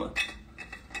to drama?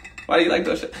 Why do you like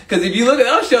those shows? Because if you look at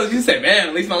those shows, you say, man,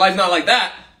 at least my life's not like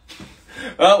that.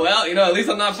 Oh, well, at least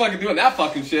I'm not fucking doing that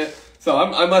fucking shit. So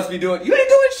I must be doing... You ain't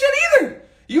doing shit either.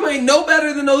 You ain't no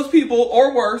better than those people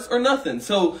or worse or nothing.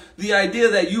 So the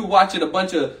idea that you watching a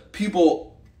bunch of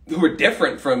people who are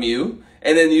different from you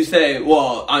and then you say,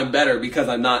 well, I'm better because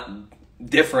I'm not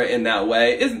different in that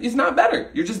way, it's not better.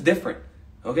 You're just different.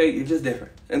 Okay? You're just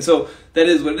different. And so that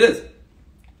is what it is.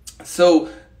 So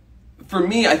for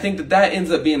me, I think that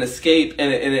ends up being an escape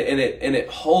and it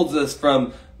holds us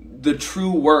from the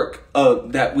true work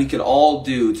that we could all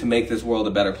do to make this world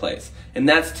a better place. And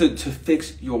that's to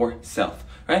fix yourself,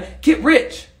 right? Get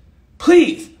rich.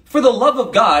 Please, for the love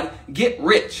of God, get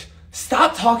rich.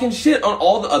 Stop talking shit on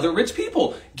all the other rich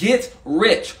people. Get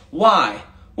rich. Why?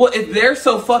 Well, if they're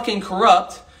so fucking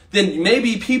corrupt, then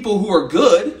maybe people who are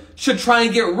good should try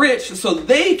and get rich so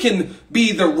they can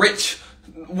be the rich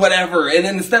whatever. And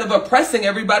then instead of oppressing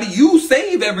everybody, you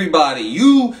save everybody.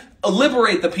 You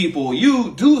liberate the people.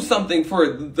 You do something for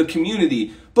the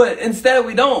community. But instead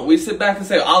we don't. We sit back and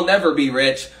say, I'll never be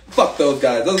rich. Fuck those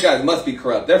guys. Those guys must be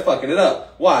corrupt. They're fucking it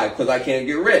up. Why? Because I can't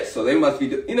get rich. So they must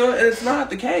be, and it's not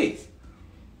the case.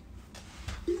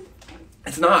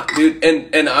 It's not, dude.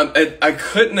 And I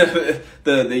couldn't have,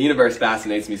 the universe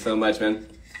fascinates me so much, man.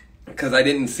 Because I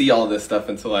didn't see all this stuff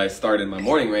until I started my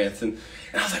morning rants. And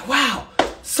I was like, wow.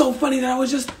 So funny that I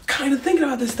was just kind of thinking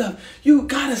about this stuff. You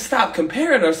gotta stop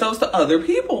comparing ourselves to other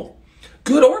people,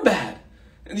 good or bad.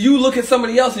 You look at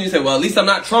somebody else and you say, well, at least I'm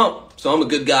not Trump, so I'm a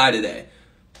good guy today.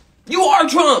 You are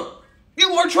Trump.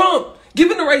 You are Trump.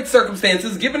 Given the right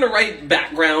circumstances, given the right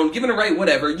background, given the right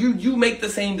whatever, you make the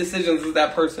same decisions as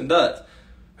that person does.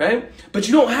 right? But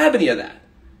you don't have any of that.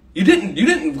 You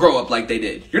didn't grow up like they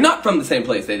did. You're not from the same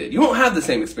place they did. You don't have the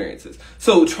same experiences.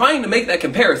 So trying to make that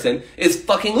comparison is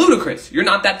fucking ludicrous. You're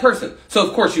not that person. So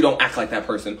of course you don't act like that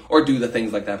person or do the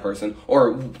things like that person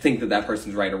or think that that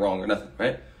person's right or wrong or nothing,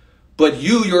 right? But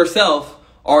you yourself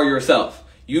are yourself.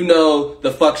 You know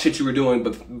the fuck shit you were doing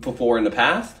before in the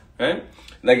past, right?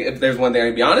 Like, if there's one thing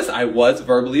I'd be honest, I was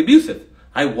verbally abusive.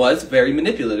 I was very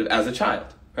manipulative as a child,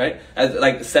 right? As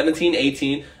like 17,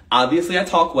 18, obviously I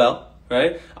talk well.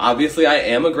 Right? Obviously, I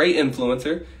am a great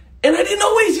influencer, and I didn't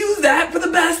always use that for the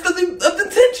best of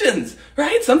intentions,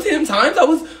 right? Sometimes I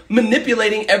was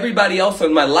manipulating everybody else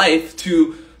in my life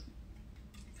to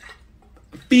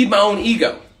feed my own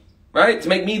ego, right? To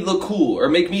make me look cool or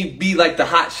make me be like the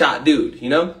hot shot dude, you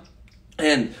know?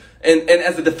 And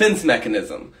as a defense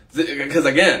mechanism, because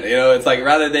again, you know, it's like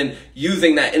rather than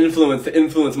using that influence to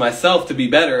influence myself to be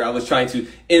better, I was trying to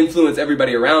influence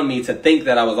everybody around me to think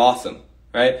that I was awesome.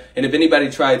 Right? And if anybody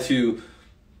tried to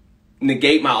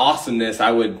negate my awesomeness,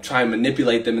 I would try and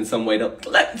manipulate them in some way to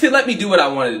let me do what I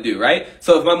wanted to do, right?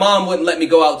 So if my mom wouldn't let me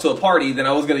go out to a party, then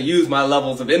I was going to use my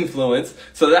levels of influence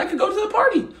so that I could go to the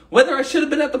party. Whether I should have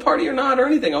been at the party or not or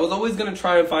anything, I was always going to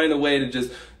try and find a way to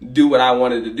just do what I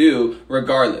wanted to do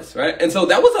regardless, right? And so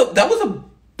that was a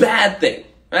bad thing,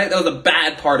 right? That was a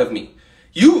bad part of me.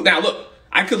 Now look,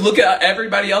 I could look at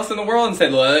everybody else in the world and say,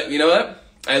 well, you know what?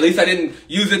 At least I didn't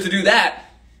use it to do that.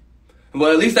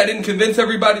 Well, at least I didn't convince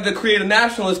everybody to create a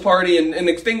nationalist party and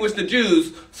extinguish the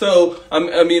Jews. So, I'm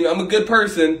a good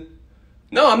person.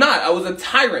 No, I'm not. I was a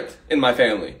tyrant in my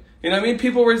family. You know what I mean?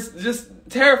 People were just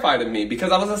terrified of me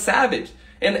because I was a savage.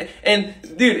 And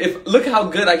dude, look how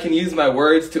good I can use my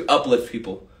words to uplift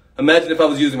people. Imagine if I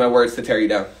was using my words to tear you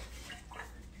down.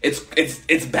 It's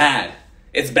bad.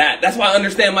 It's bad. That's why I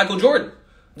understand Michael Jordan.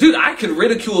 Dude, I could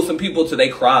ridicule some people till they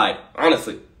cried.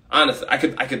 Honestly, I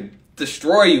could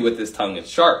destroy you with this tongue. It's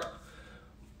sharp.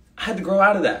 I had to grow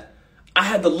out of that. I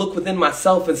had to look within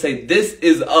myself and say, this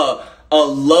is a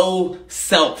low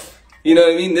self. You know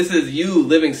what I mean? This is you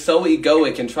living so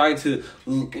egoic and trying to,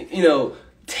 you know,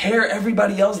 tear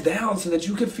everybody else down so that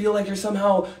you could feel like you're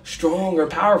somehow strong or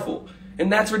powerful.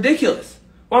 And that's ridiculous.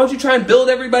 Why don't you try and build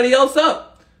everybody else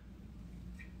up?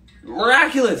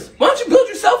 Miraculous. Why don't you build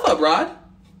yourself up, Rod?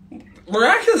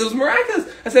 Miraculous. It was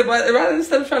miraculous. I said, rather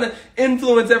instead of trying to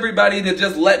influence everybody to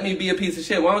just let me be a piece of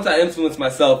shit, why don't I influence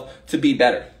myself to be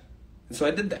better? And so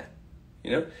I did that.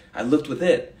 You know, I looked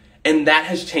within, and that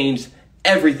has changed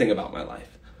everything about my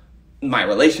life, my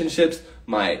relationships,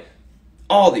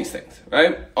 all these things,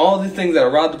 right? All the things that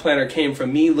are Rodtheplanter came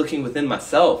from me looking within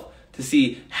myself to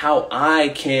see how I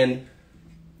can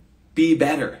be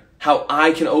better, how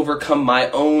I can overcome my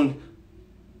own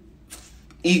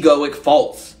egoic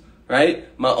faults. Right?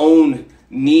 My own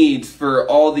needs for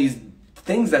all these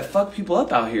things that fuck people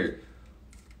up out here.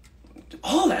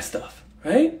 All that stuff,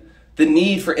 right? The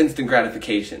need for instant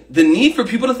gratification. The need for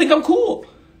people to think I'm cool.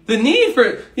 The need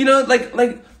for, you know,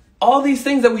 like all these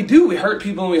things that we do. We hurt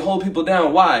people and we hold people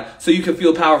down. Why? So you can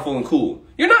feel powerful and cool.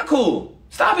 You're not cool.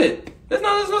 Stop it. There's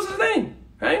no such thing,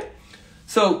 right?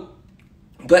 So,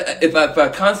 but if I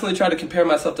constantly try to compare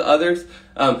myself to others,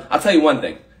 I'll tell you one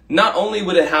thing. Not only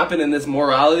would it happen in this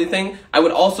morality thing, I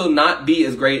would also not be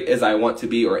as great as I want to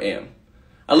be or am.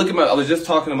 I was just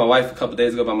talking to my wife a couple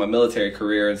days ago about my military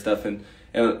career and stuff, and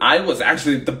I was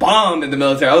actually the bomb in the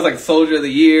military. I was like Soldier of the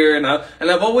Year, and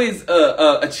I've always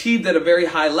achieved at a very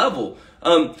high level.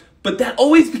 But that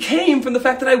always came from the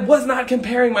fact that I was not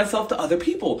comparing myself to other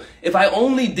people. If I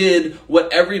only did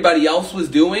what everybody else was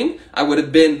doing, I would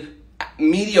have been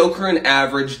mediocre and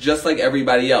average just like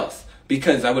everybody else,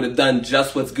 because I would have done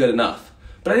just what's good enough.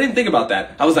 But I didn't think about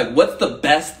that. I was like, what's the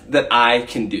best that I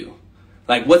can do?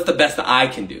 Like, what's the best that I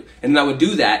can do? And then I would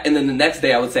do that, and then the next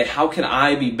day I would say, how can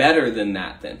I be better than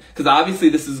that then? Because obviously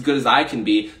this is as good as I can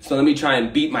be, so let me try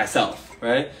and beat myself,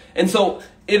 right? And so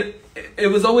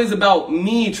it was always about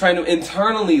me trying to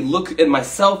internally look at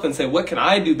myself and say, what can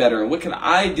I do better? And what can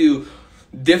I do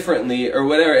differently or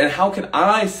whatever? And how can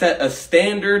I set a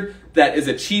standard that is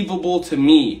achievable to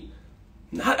me?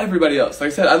 Not everybody else. Like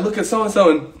I said, I look at so-and-so,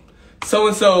 and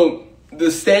so-and-so,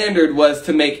 the standard was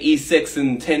to make E6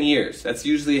 in 10 years. That's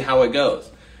usually how it goes.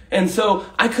 And so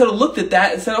I could have looked at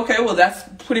that and said, okay, well, that's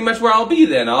pretty much where I'll be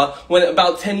then. When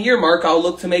about 10-year mark, I'll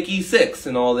look to make E6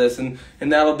 and all this, and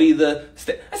that'll be the... I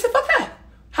said, fuck that.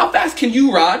 How fast can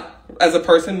you, Rod, as a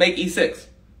person, make E6?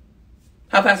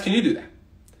 How fast can you do that?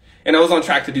 And I was on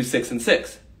track to do 6 and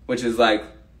 6, which is like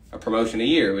a promotion a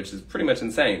year, which is pretty much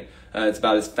insane. It's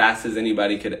about as fast as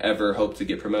anybody could ever hope to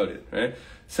get promoted, right?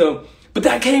 So... But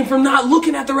that came from not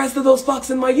looking at the rest of those fucks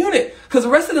in my unit. Because the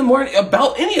rest of them weren't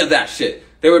about any of that shit.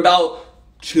 They were about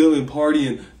chilling,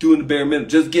 partying, doing the bare minimum,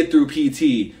 just get through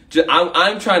PT.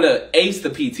 I'm trying to ace the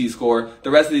PT score.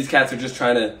 The rest of these cats are just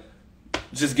trying to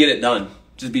just get it done.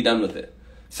 Just be done with it.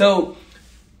 So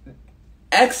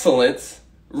excellence,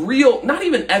 not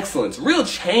even excellence, real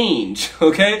change,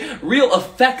 okay? Real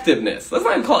effectiveness. Let's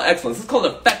not even call it excellence. Let's call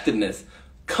it effectiveness.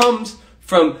 Comes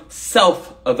from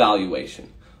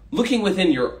self-evaluation. Looking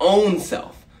within your own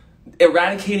self.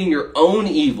 Eradicating your own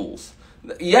evils.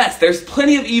 Yes, there's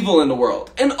plenty of evil in the world,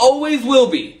 and always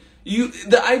will be.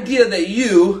 The idea that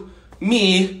you,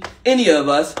 me, any of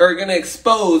us are going to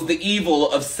expose the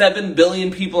evil of 7 billion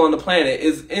people on the planet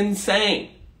is insane.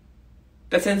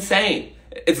 That's insane.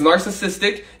 It's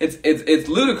narcissistic. It's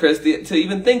ludicrous to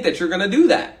even think that you're going to do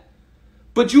that.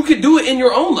 But you could do it in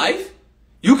your own life.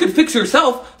 You could fix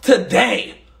yourself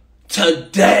today.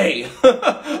 Today.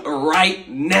 Right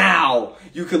now.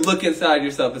 You could look inside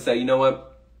yourself and say, you know what?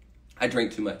 I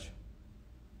drink too much.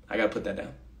 I gotta put that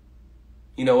down.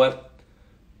 You know what?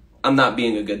 I'm not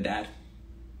being a good dad.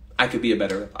 I could be a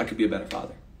better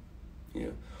father. You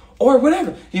know, or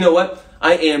whatever. You know what?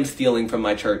 I am stealing from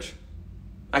my church.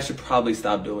 I should probably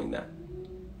stop doing that.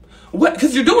 What?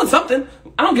 Because you're doing something.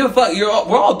 I don't give a fuck.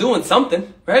 We're all doing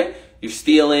something, right? You're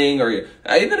stealing,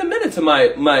 I even admitted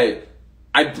to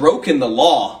I've broken the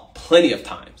law plenty of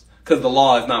times because the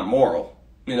law is not moral.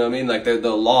 You know what I mean? Like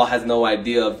the law has no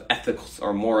idea of ethics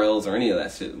or morals or any of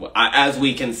that shit. As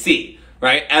we can see,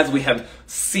 right? As we have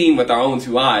seen with our own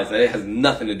two eyes, it has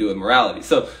nothing to do with morality.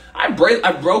 So I've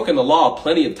broken the law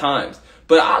plenty of times.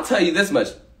 But I'll tell you this much.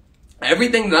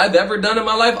 Everything that I've ever done in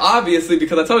my life, obviously,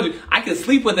 because I told you, I can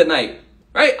sleep with at night,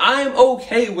 right? I'm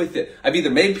okay with it. I've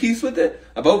either made peace with it,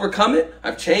 I've overcome it,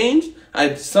 I've changed,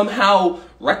 I've somehow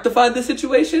rectified the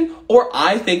situation, or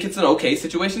I think it's an okay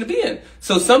situation to be in.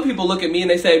 So some people look at me and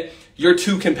they say, you're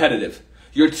too competitive.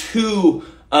 You're too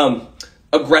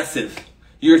aggressive.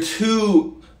 You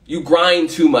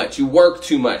grind too much. You work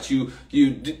too much. You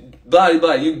blah,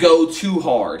 blah, you go too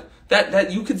hard.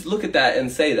 That you could look at that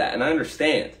and say that, and I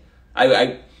understand.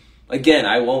 Again,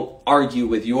 I won't argue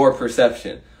with your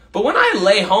perception. But when I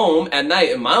lay home at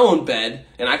night in my own bed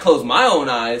and I close my own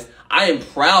eyes, I am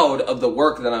proud of the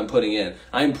work that I'm putting in.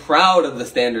 I'm proud of the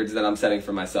standards that I'm setting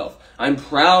for myself. I'm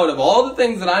proud of all the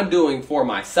things that I'm doing for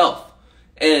myself.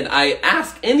 And I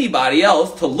ask anybody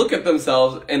else to look at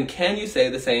themselves and can you say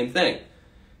the same thing?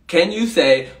 Can you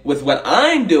say, with what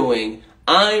I'm doing,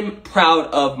 I'm proud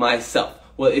of myself?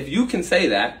 Well, if you can say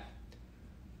that,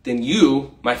 then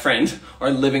you, my friend, are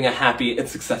living a happy and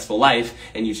successful life,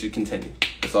 and you should continue.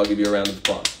 So I'll give you a round of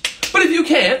applause. But if you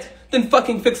can't, then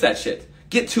fucking fix that shit.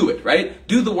 Get to it, right?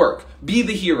 Do the work. Be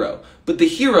the hero. But the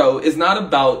hero is not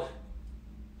about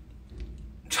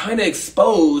trying to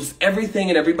expose everything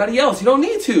and everybody else. You don't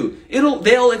need to.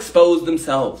 They'll expose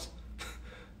themselves.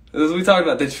 As we talked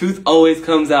about, the truth always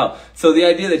comes out. So the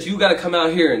idea that you got to come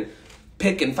out here and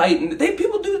pick and fight, and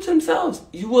people do it to themselves.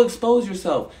 You will expose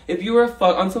yourself. If you are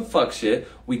on some fuck shit,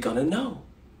 we're gonna know.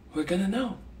 We're gonna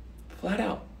know. Flat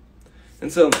out.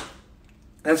 And so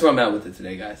that's where I'm at with it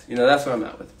today, guys. That's where I'm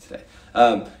at with it today.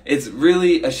 It's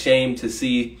really a shame to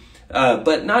see,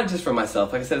 but not just for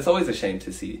myself. Like I said, it's always a shame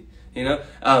to see, dude,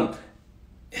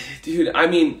 I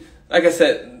mean, like I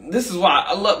said, this is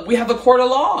why we have a court of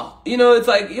law. It's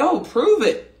like, yo, prove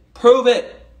it. Prove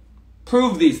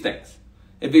these things.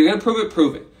 If you're going to prove it,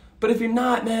 prove it. But if you're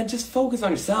not, man, just focus on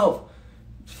yourself.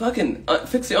 Fucking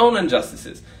fix your own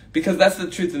injustices. Because that's the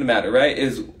truth of the matter, right?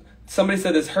 Is somebody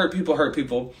said this, hurt people hurt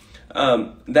people.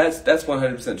 That's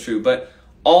 100% true. But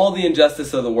all the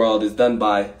injustice of the world is done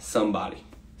by somebody.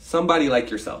 Somebody like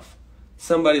yourself.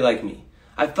 Somebody like me.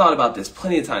 I've thought about this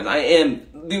plenty of times.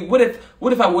 What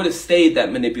if I would have stayed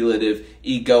that manipulative,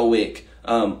 egoic,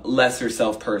 lesser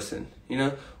self person?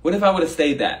 What if I would have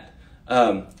stayed that?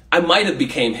 I might have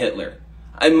became Hitler.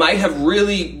 I might have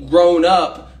really grown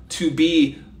up to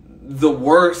be the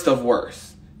worst of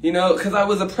worst, because I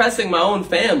was oppressing my own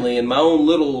family and my own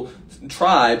little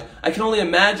tribe. I can only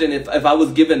imagine if I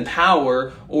was given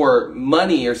power or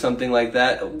money or something like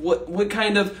that, what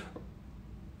kind of,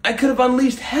 I could have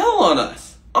unleashed hell on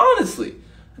us, honestly.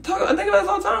 I think about this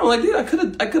all the time. I'm like, dude,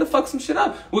 I could have fucked some shit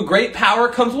up. With great power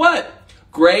comes what?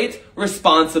 Great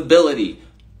responsibility.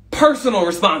 Personal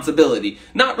responsibility,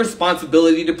 not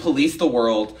responsibility to police the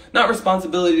world, not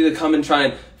responsibility to come and try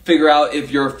and figure out if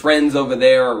your friends over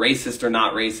there are racist or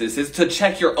not racist. It's to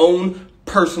check your own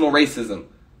personal racism,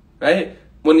 right?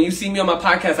 When you see me on my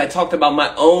podcast, I talked about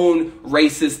my own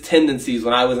racist tendencies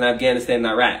when I was in Afghanistan and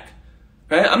Iraq,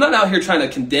 right? I'm not out here trying to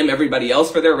condemn everybody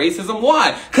else for their racism.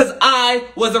 Why? Because I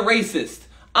was a racist.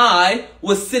 I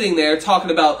was sitting there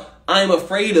talking about I'm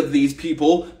afraid of these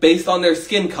people based on their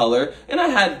skin color. And I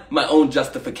had my own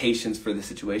justifications for the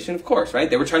situation, of course, right?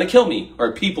 They were trying to kill me,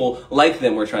 or people like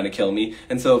them were trying to kill me.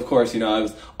 And so, of course, I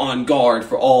was on guard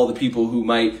for all the people who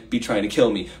might be trying to kill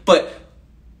me. But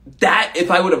that, if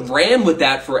I would have ran with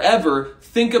that forever,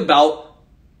 think about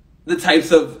the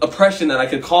types of oppression that I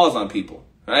could cause on people,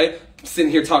 right?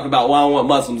 Sitting here talking about, well, I don't want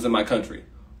Muslims in my country.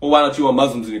 Well, why don't you want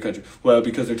Muslims in your country? Well,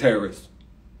 because they're terrorists.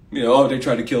 They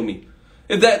tried to kill me.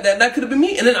 If that could have been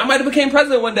me. And then I might have became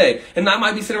president one day. And I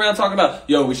might be sitting around talking about,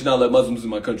 we should not let Muslims in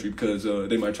my country because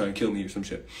they might try and kill me or some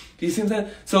shit. Do you see what I'm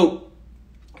saying? So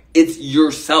it's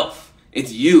yourself.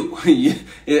 It's you.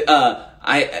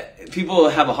 People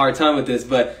have a hard time with this,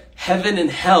 but heaven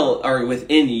and hell are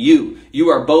within you. You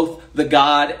are both the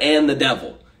God and the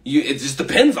devil. It just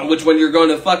depends on which one you're going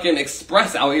to fucking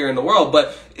express out here in the world,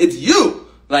 but it's you.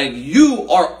 Like, you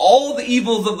are all the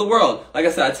evils of the world. Like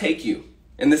I said, I take you.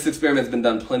 And this experiment's been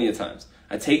done plenty of times.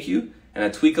 I take you and I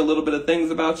tweak a little bit of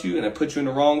things about you and I put you in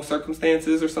the wrong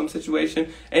circumstances or some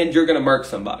situation and you're going to murk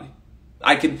somebody.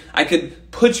 I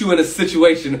could put you in a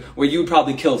situation where you would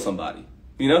probably kill somebody.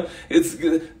 It's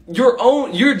your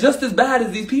own, you're just as bad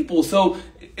as these people. So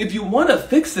if you want to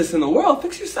fix this in the world,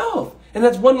 fix yourself. And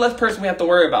that's one less person we have to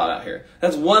worry about out here.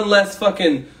 That's one less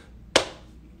fucking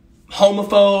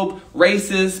homophobe,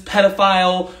 racist,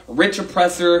 pedophile, rich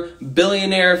oppressor,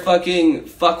 billionaire, fucking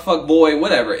fuck boy,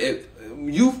 whatever. If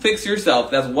you fix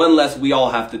yourself, that's one less we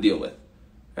all have to deal with,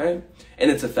 right? And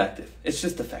it's effective. It's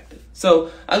just effective.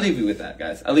 So I leave you with that,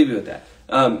 guys. I leave you with that.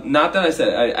 Not that I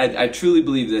said, I truly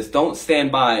believe this. Don't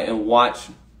stand by and watch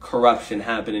corruption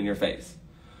happen in your face.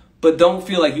 But don't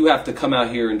feel like you have to come out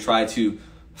here and try to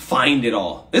find it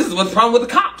all. This is what's the problem with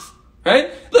the cops.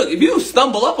 Right? Look, if you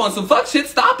stumble up on some fuck shit,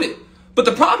 stop it. But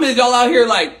the problem is y'all out here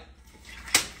like,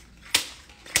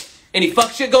 any fuck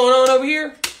shit going on over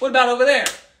here? What about over there?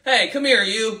 Hey, come here,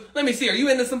 you. Let me see. Are you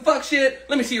into some fuck shit?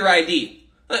 Let me see your ID.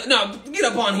 No, get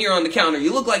up on here on the counter.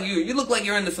 You look like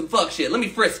you're into some fuck shit. Let me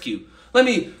frisk you.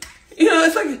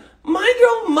 It's like, mind your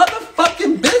own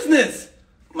motherfucking business.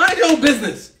 Mind your own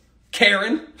business,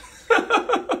 Karen.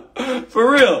 For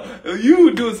real,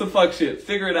 you doing some fuck shit,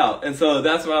 figure it out. And so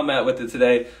that's where I'm at with it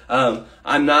today.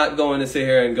 I'm not going to sit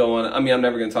here and go on, I'm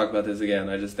never going to talk about this again.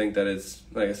 I just think that it's,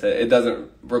 like I said, it doesn't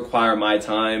require my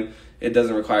time. It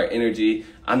doesn't require energy.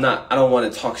 I don't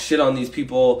want to talk shit on these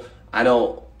people.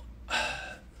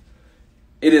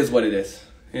 It is what it is.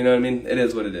 You know what I mean? It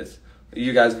is what it is.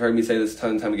 You guys have heard me say this a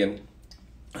ton of time again.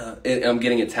 I'm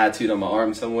getting it tattooed on my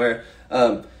arm somewhere.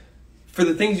 For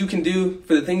the things you can do,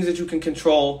 for the things that you can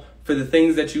control, for the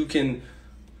things that you can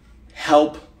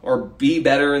help or be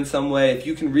better in some way, if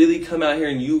you can really come out here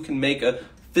and you can make a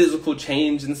physical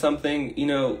change in something, in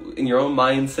your own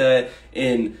mindset,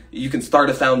 and you can start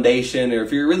a foundation, or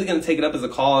if you're really going to take it up as a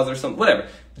cause or something, whatever,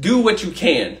 do what you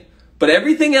can. But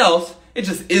everything else, it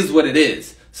just is what it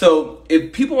is. So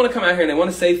if people want to come out here and they want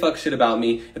to say fuck shit about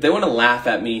me, if they want to laugh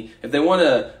at me, if they want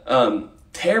to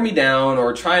tear me down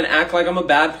or try and act like I'm a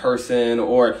bad person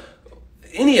or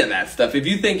any of that stuff, if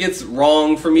you think it's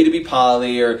wrong for me to be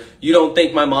poly, or you don't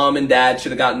think my mom and dad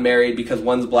should have gotten married because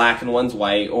one's black and one's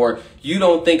white, or you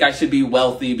don't think I should be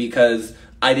wealthy because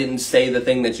I didn't say the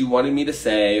thing that you wanted me to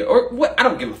say, or what, I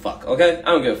don't give a fuck, okay?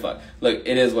 I don't give a fuck. Look,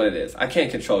 it is what it is. I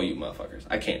can't control you motherfuckers.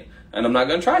 I can't. And I'm not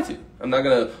going to try to. I'm not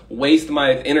going to waste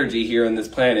my energy here on this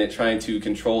planet trying to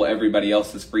control everybody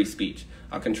else's free speech.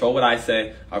 I'll control what I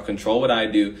say. I'll control what I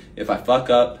do. If I fuck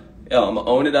up, I'm going to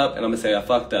own it up, and I'm going to say I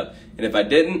fucked up. And if I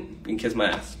didn't, you can kiss my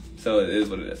ass. So it is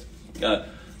what it is. I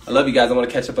love you guys. I want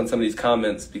to catch up on some of these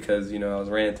comments because, I was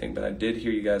ranting, but I did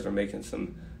hear you guys were making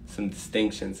some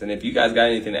distinctions. And if you guys got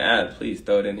anything to add, please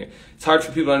throw it in here. It's hard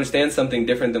for people to understand something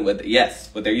different than what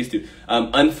they're used to.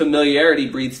 Unfamiliarity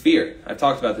breeds fear. I've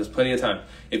talked about this plenty of time.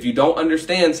 If you don't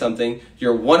understand something,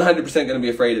 you're 100% going to be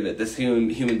afraid of it. This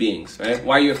human beings, right?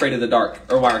 Why are you afraid of the dark?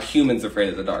 Or why are humans afraid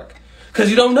of the dark? Because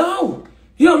you don't know.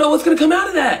 You don't know what's going to come out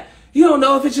of that. You don't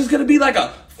know if it's just going to be like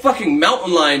a fucking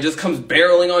mountain lion just comes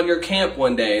barreling on your camp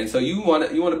one day, and so you want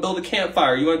to build a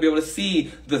campfire. You want to be able to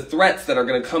see the threats that are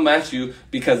going to come at you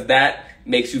because that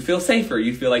makes you feel safer.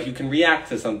 You feel like you can react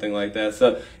to something like that.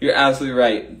 So you're absolutely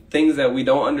right. Things that we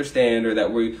don't understand or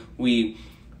that we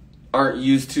aren't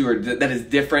used to, or that is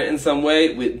different in some way,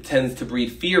 it tends to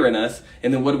breed fear in us.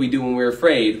 And then what do we do when we're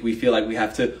afraid? We feel like we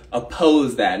have to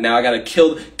oppose that. Now I got to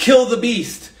kill the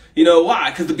beast. Why?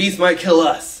 Because the beast might kill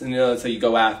us. And, so you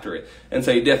go after it. And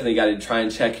so you definitely got to try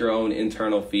and check your own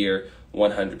internal fear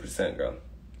 100%, girl.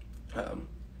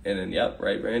 And then, yep,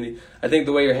 right, Brandy. I think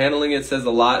the way you're handling it says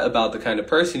a lot about the kind of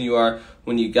person you are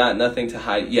when you got nothing to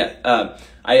hide. Yeah,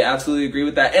 I absolutely agree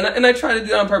with that. And I try to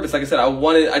do it on purpose. Like I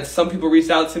said, some people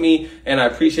reached out to me, and I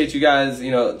appreciate you guys,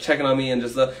 checking on me and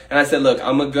just, and I said, look,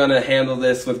 I'm going to handle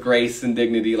this with grace and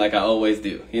dignity like I always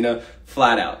do,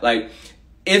 flat out. Like,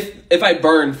 if I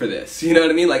burn for this, you know what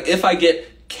I mean? Like, if I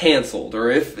get canceled, or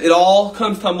if it all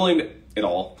comes tumbling,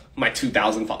 my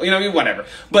 2,000 followers, whatever.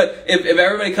 But if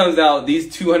everybody comes out,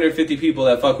 these 250 people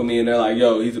that fuck with me and they're like,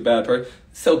 yo, he's a bad person,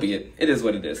 so be it. It is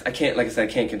what it is. I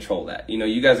can't control that.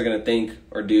 You guys are going to think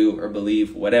or do or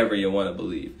believe whatever you want to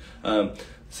believe.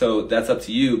 So that's up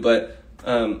to you. But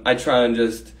I try and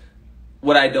just,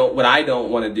 what I don't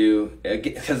want to do,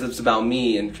 because it's about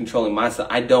me and controlling myself,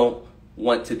 I don't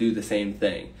want to do the same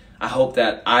thing. I hope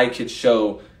that I could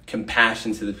show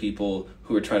compassion to the people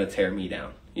who are trying to tear me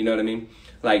down. You know what I mean?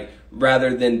 Like,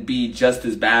 rather than be just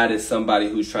as bad as somebody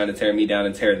who's trying to tear me down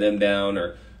and tear them down,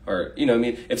 or you know what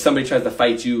I mean? If somebody tries to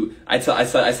fight you, I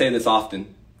say this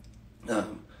often.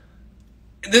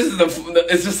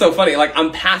 It's just so funny. Like,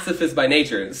 I'm pacifist by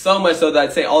nature, so much so that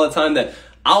I'd say all the time that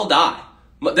I'll die.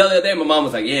 The other day, my mom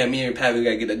was like, yeah, me and your Pat, we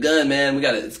gotta get a gun, man.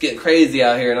 It's getting crazy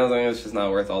out here. And I was like, it's just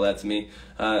not worth all that to me.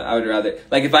 I would rather,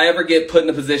 like, if I ever get put in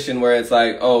a position where it's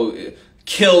like, oh,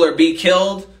 kill or be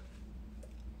killed,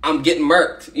 I'm getting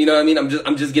murked. You know what I mean?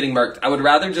 I'm just getting murked. I would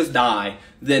rather just die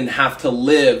than have to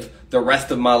live the rest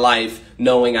of my life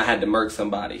knowing I had to murk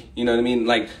somebody. You know what I mean?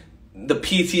 Like, the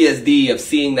PTSD of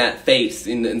seeing that face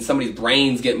and somebody's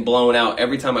brains getting blown out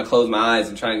every time I close my eyes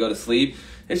and try and go to sleep,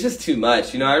 it's just too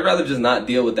much. I'd rather just not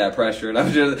deal with that pressure. And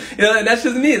I'm just, and that's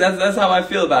just me. That's how I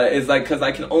feel about it. It's like, because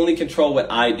I can only control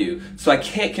what I do. So I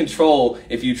can't control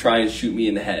if you try and shoot me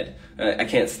in the head. I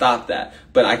can't stop that,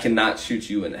 but I cannot shoot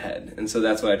you in the head. And so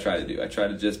that's what I try to do. I try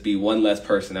to just be one less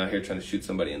person out here trying to shoot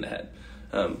somebody in the head.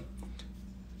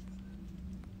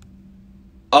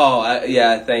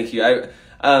 Yeah, thank you.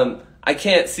 I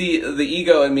can't see, the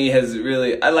ego in me has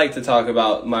really, I like to talk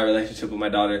about my relationship with my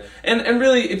daughter. And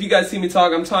really, if you guys see me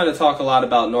talk, I'm trying to talk a lot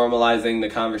about normalizing the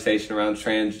conversation around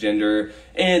transgender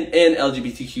and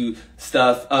LGBTQ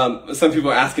stuff. Some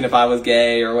people are asking if I was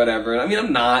gay or whatever. I mean,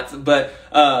 I'm not, but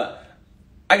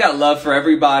I got love for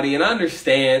everybody, and I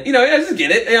understand, I just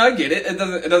get it. I get it. It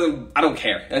doesn't, I don't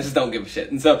care. I just don't give a shit.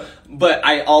 And so, but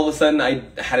all of a sudden I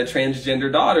had a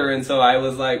transgender daughter. And so I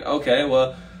was like, okay,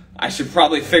 well, I should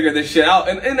probably figure this shit out.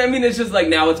 And I mean, it's just like,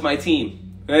 now it's my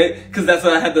team, right? Because that's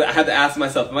what I had to ask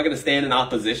myself. Am I going to stand in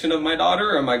opposition of my daughter,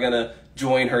 or am I going to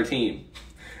join her team?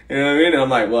 You know what I mean? And I'm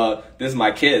like, well, this is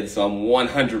my kid, so I'm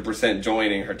 100%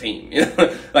 joining her team.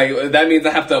 Like, that means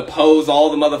I have to oppose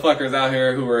all the motherfuckers out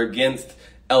here who are against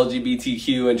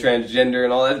LGBTQ and transgender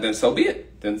and all that. Then so be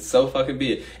it. Then so fucking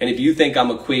be it. And if you think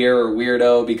I'm a queer or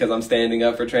weirdo because I'm standing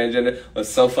up for transgender, well,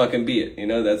 so fucking be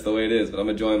it. That's the way it is. But I'm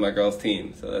gonna join my girl's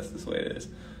team, so that's just the way it is.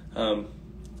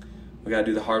 We gotta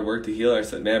do the hard work to heal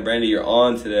ourselves. Man, Brandy, you're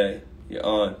on today. You're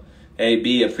on. Hey,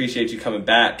 B, appreciate you coming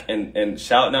back and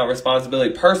shouting out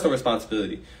responsibility, personal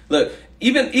responsibility. Look,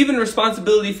 even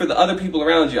responsibility for the other people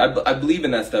around you. I believe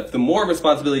in that stuff. The more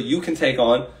responsibility you can take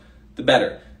on, the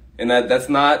better. And that's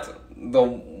not the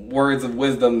words of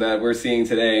wisdom that we're seeing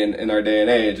today in our day and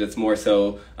age. It's more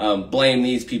so blame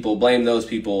these people, blame those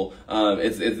people.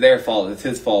 It's their fault. It's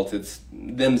his fault. It's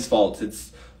them's fault.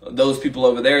 It's those people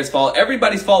over there's fault.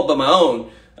 Everybody's fault but my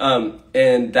own.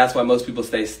 And that's why most people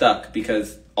stay stuck,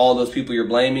 because all those people you're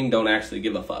blaming don't actually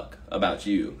give a fuck about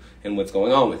you and what's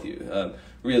going on with you.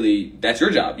 Really, that's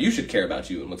your job. You should care about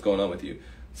you and what's going on with you.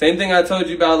 Same thing I told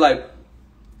you about, like,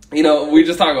 we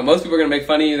just talk about, most people are going to make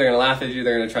fun of you, they're going to laugh at you,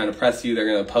 they're going to try and oppress you, they're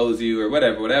going to oppose you, or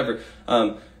whatever.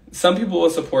 Some people will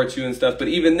support you and stuff, but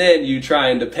even then, you try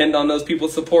and depend on those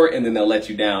people's support, and then they'll let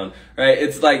you down, right?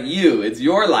 It's like it's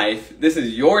your life, this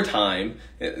is your time,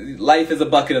 life is a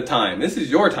bucket of time, this is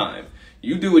your time.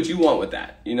 You do what you want with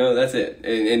that, that's it.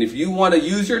 And if you want to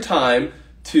use your time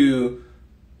to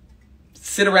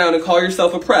sit around and call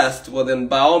yourself oppressed, well then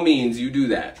by all means, you do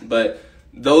that. But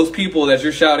those people that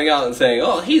you're shouting out and saying,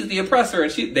 oh, he's the oppressor,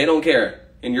 and they don't care.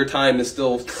 And your time is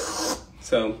still,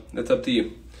 so that's up to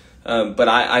you. But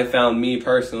I found, me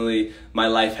personally, my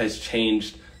life has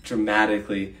changed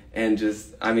dramatically. And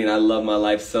I love my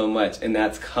life so much. And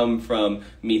that's come from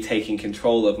me taking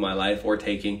control of my life, or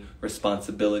taking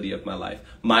responsibility of my life.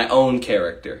 My own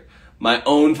character, my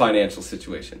own financial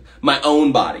situation, my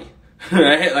own body.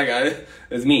 Right?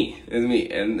 It's me.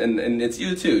 And it's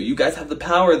you too. You guys have the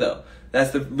power though.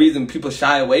 That's the reason people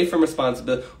shy away from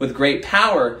responsibility. With great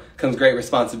power comes great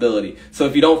responsibility. So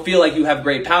if you don't feel like you have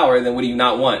great power, then what do you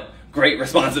not want? Great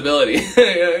responsibility.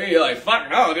 You're like, fuck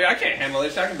no, dude, I can't handle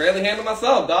this. I can barely handle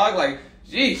myself, dog. Like,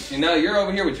 Jeez, you know, you're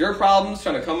over here with your problems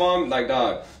trying to come on. Like,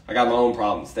 dog, I got my own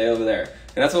problems. Stay over there.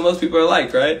 And that's what most people are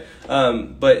like, right?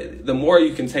 But the more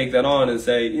you can take that on and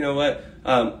say, you know what,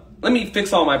 let me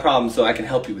fix all my problems so I can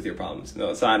help you with your problems. You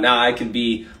know, so now I can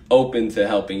be open to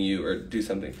helping you or do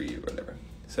something for you or whatever.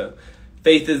 So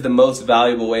faith is the most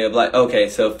valuable way of life. Okay,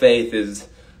 so faith is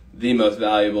the most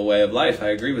valuable way of life. I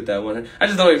agree with that one. I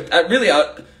just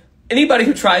don't, anybody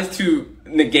who tries to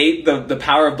negate the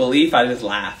power of belief, I just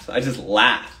laugh.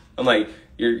 I'm like,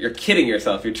 you're kidding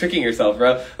yourself. You're tricking yourself,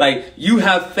 bro. Like, you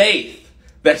have faith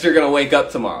that you're going to wake up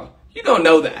tomorrow. You don't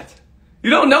know that. You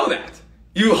don't know that.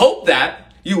 You hope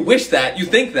that. You wish that. You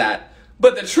think that.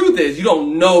 But the truth is, you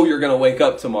don't know you're going to wake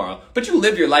up tomorrow. But you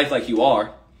live your life like you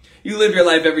are. You live your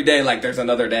life every day like there's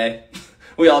another day.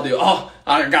 We all do. Oh,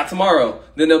 I got tomorrow.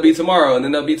 Then there'll be tomorrow. And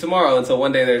then there'll be tomorrow. Until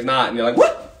one day there's not. And you're like,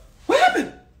 what? What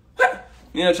happened? What?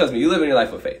 You know, trust me, you live in your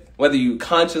life with faith. Whether you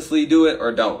consciously do it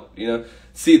or don't. You know,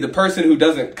 see, the person who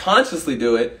doesn't consciously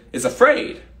do it is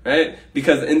afraid, right?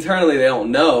 Because internally they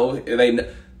don't know.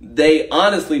 They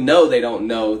honestly know they don't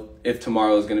know if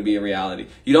tomorrow is going to be a reality.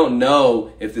 You don't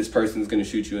know if this person is going to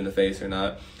shoot you in the face or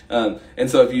not. And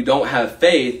so if you don't have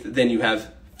faith, then you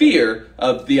have fear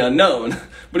of the unknown.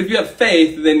 But if you have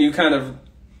faith, then you kind of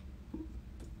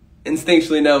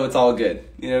instinctually know it's all good.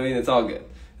 You know what I mean? It's all good.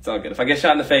 It's all good. If I get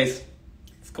shot in the face,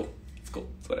 it's cool. It's cool.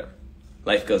 It's whatever.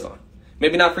 Life goes on.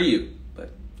 Maybe not for you,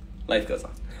 but life goes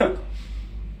on.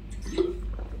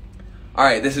 All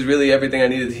right, this is really everything I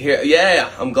needed to hear. Yeah,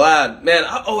 I'm glad. Man,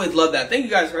 I always love that. Thank you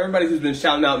guys for everybody who's been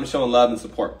shouting out and showing love and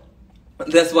support.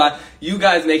 That's why you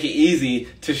guys make it easy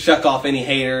to shuck off any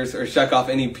haters or shuck off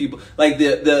any people. Like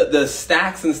the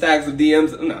stacks and stacks of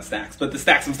DMs, not stacks, but the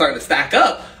stacks I'm starting to stack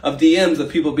up of DMs of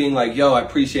people being like, yo, I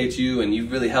appreciate you and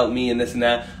you've really helped me and this and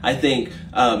that. I think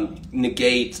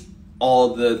negate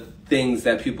all the things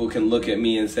that people can look at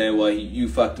me and say, well, you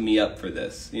fucked me up for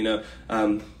this, you know?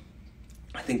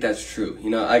 I think that's true. You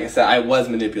know, like I said, I was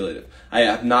manipulative. I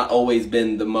have not always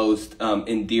been the most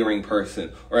endearing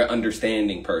person or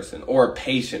understanding person or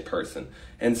patient person.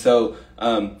 And so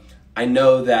I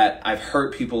know that I've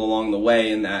hurt people along the way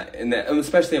in that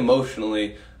especially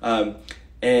emotionally. And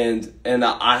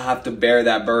I have to bear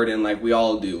that burden like we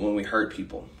all do when we hurt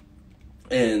people.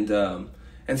 And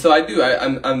so I do.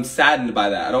 I'm saddened by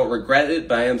that. I don't regret it,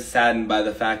 but I am saddened by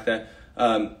the fact that,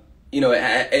 you know,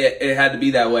 it had to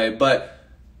be that way. But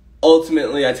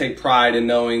ultimately, I take pride in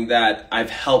knowing that I've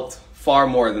helped far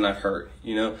more than I've hurt,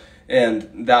 you know?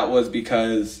 And that was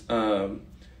because I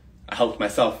helped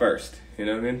myself first, you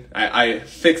know what I mean? I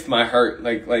fixed my hurt,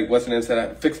 like what's the name said,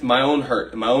 I fixed my own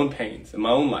hurt and my own pains in my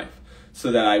own life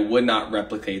so that I would not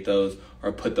replicate those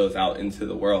or put those out into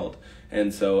the world.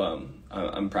 And so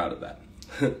I'm proud of that.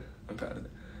 I'm proud of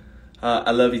it.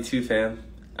 I love you too, fam.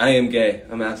 I am gay.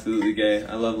 I'm absolutely gay.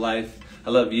 I love life.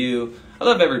 I love you. I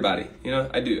love everybody. You know,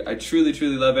 I do. I truly,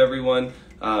 truly love everyone.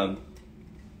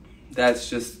 That's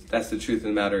the truth of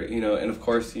the matter. You know, and of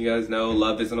course, you guys know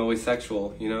love isn't always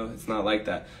sexual. You know, it's not like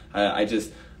that.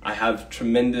 I have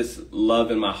tremendous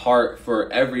love in my heart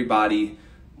for everybody.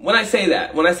 When I say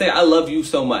I love you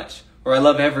so much, or I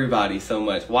love everybody so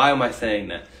much, why am I saying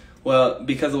that? Well,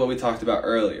 because of what we talked about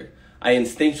earlier. I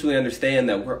instinctually understand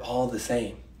that we're all the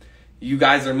same. You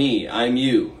guys are me. I'm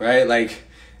you, right? Like,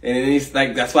 and it's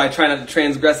like, that's why I try not to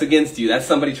transgress against you. That's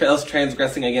somebody else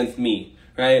transgressing against me,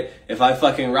 right? If I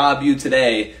fucking rob you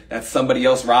today, that's somebody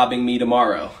else robbing me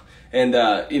tomorrow. And,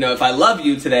 you know, if I love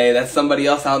you today, that's somebody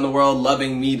else out in the world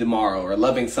loving me tomorrow or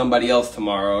loving somebody else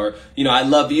tomorrow. Or, you know, I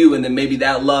love you and then maybe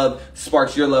that love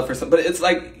sparks your love for somebody. But it's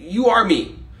like, you are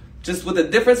me. Just with a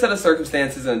different set of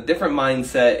circumstances and a different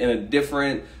mindset and a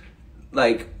different,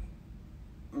 like,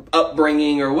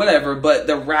 upbringing or whatever, but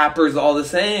the wrapper's all the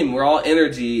same. We're all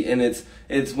energy, and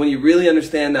it's when you really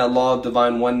understand that law of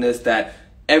divine oneness, that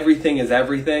everything is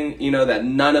everything, you know, that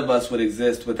none of us would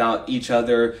exist without each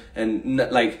other, and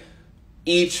like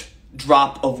each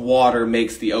drop of water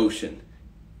makes the ocean.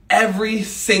 Every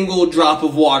single drop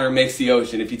of water makes the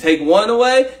ocean. If you take one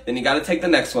away, then you got to take the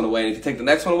next one away. And if you take the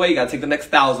next one away, you got to take the next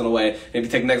 1,000 away. And if you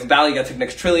take the next valley, you got to take the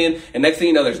next trillion. And next thing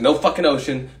you know, there's no fucking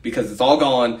ocean because it's all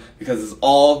gone, because it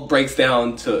all breaks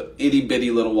down to itty bitty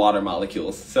little water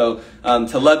molecules. So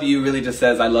to love you really just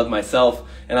says I love myself.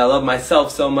 And I love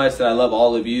myself so much that I love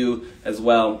all of you as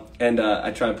well. And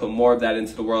I try and put more of that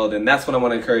into the world. And that's what I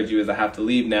want to encourage you, is I have to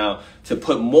leave now to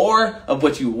put more of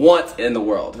what you want in the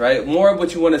world, right? More of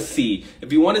what you want to see.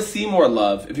 If you want to see more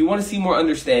love, if you want to see more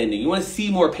understanding, you want to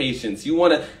see more patience, you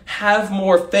want to have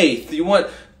more faith, you want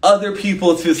other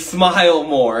people to smile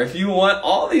more, if you want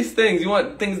all these things, you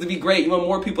want things to be great, you want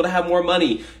more people to have more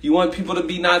money, you want people to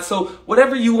be not so,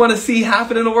 whatever you want to see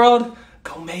happen in the world,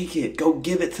 go make it. Go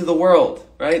give it to the world,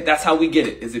 right? That's how we get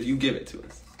it, is if you give it to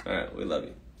us. All right, we love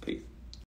you.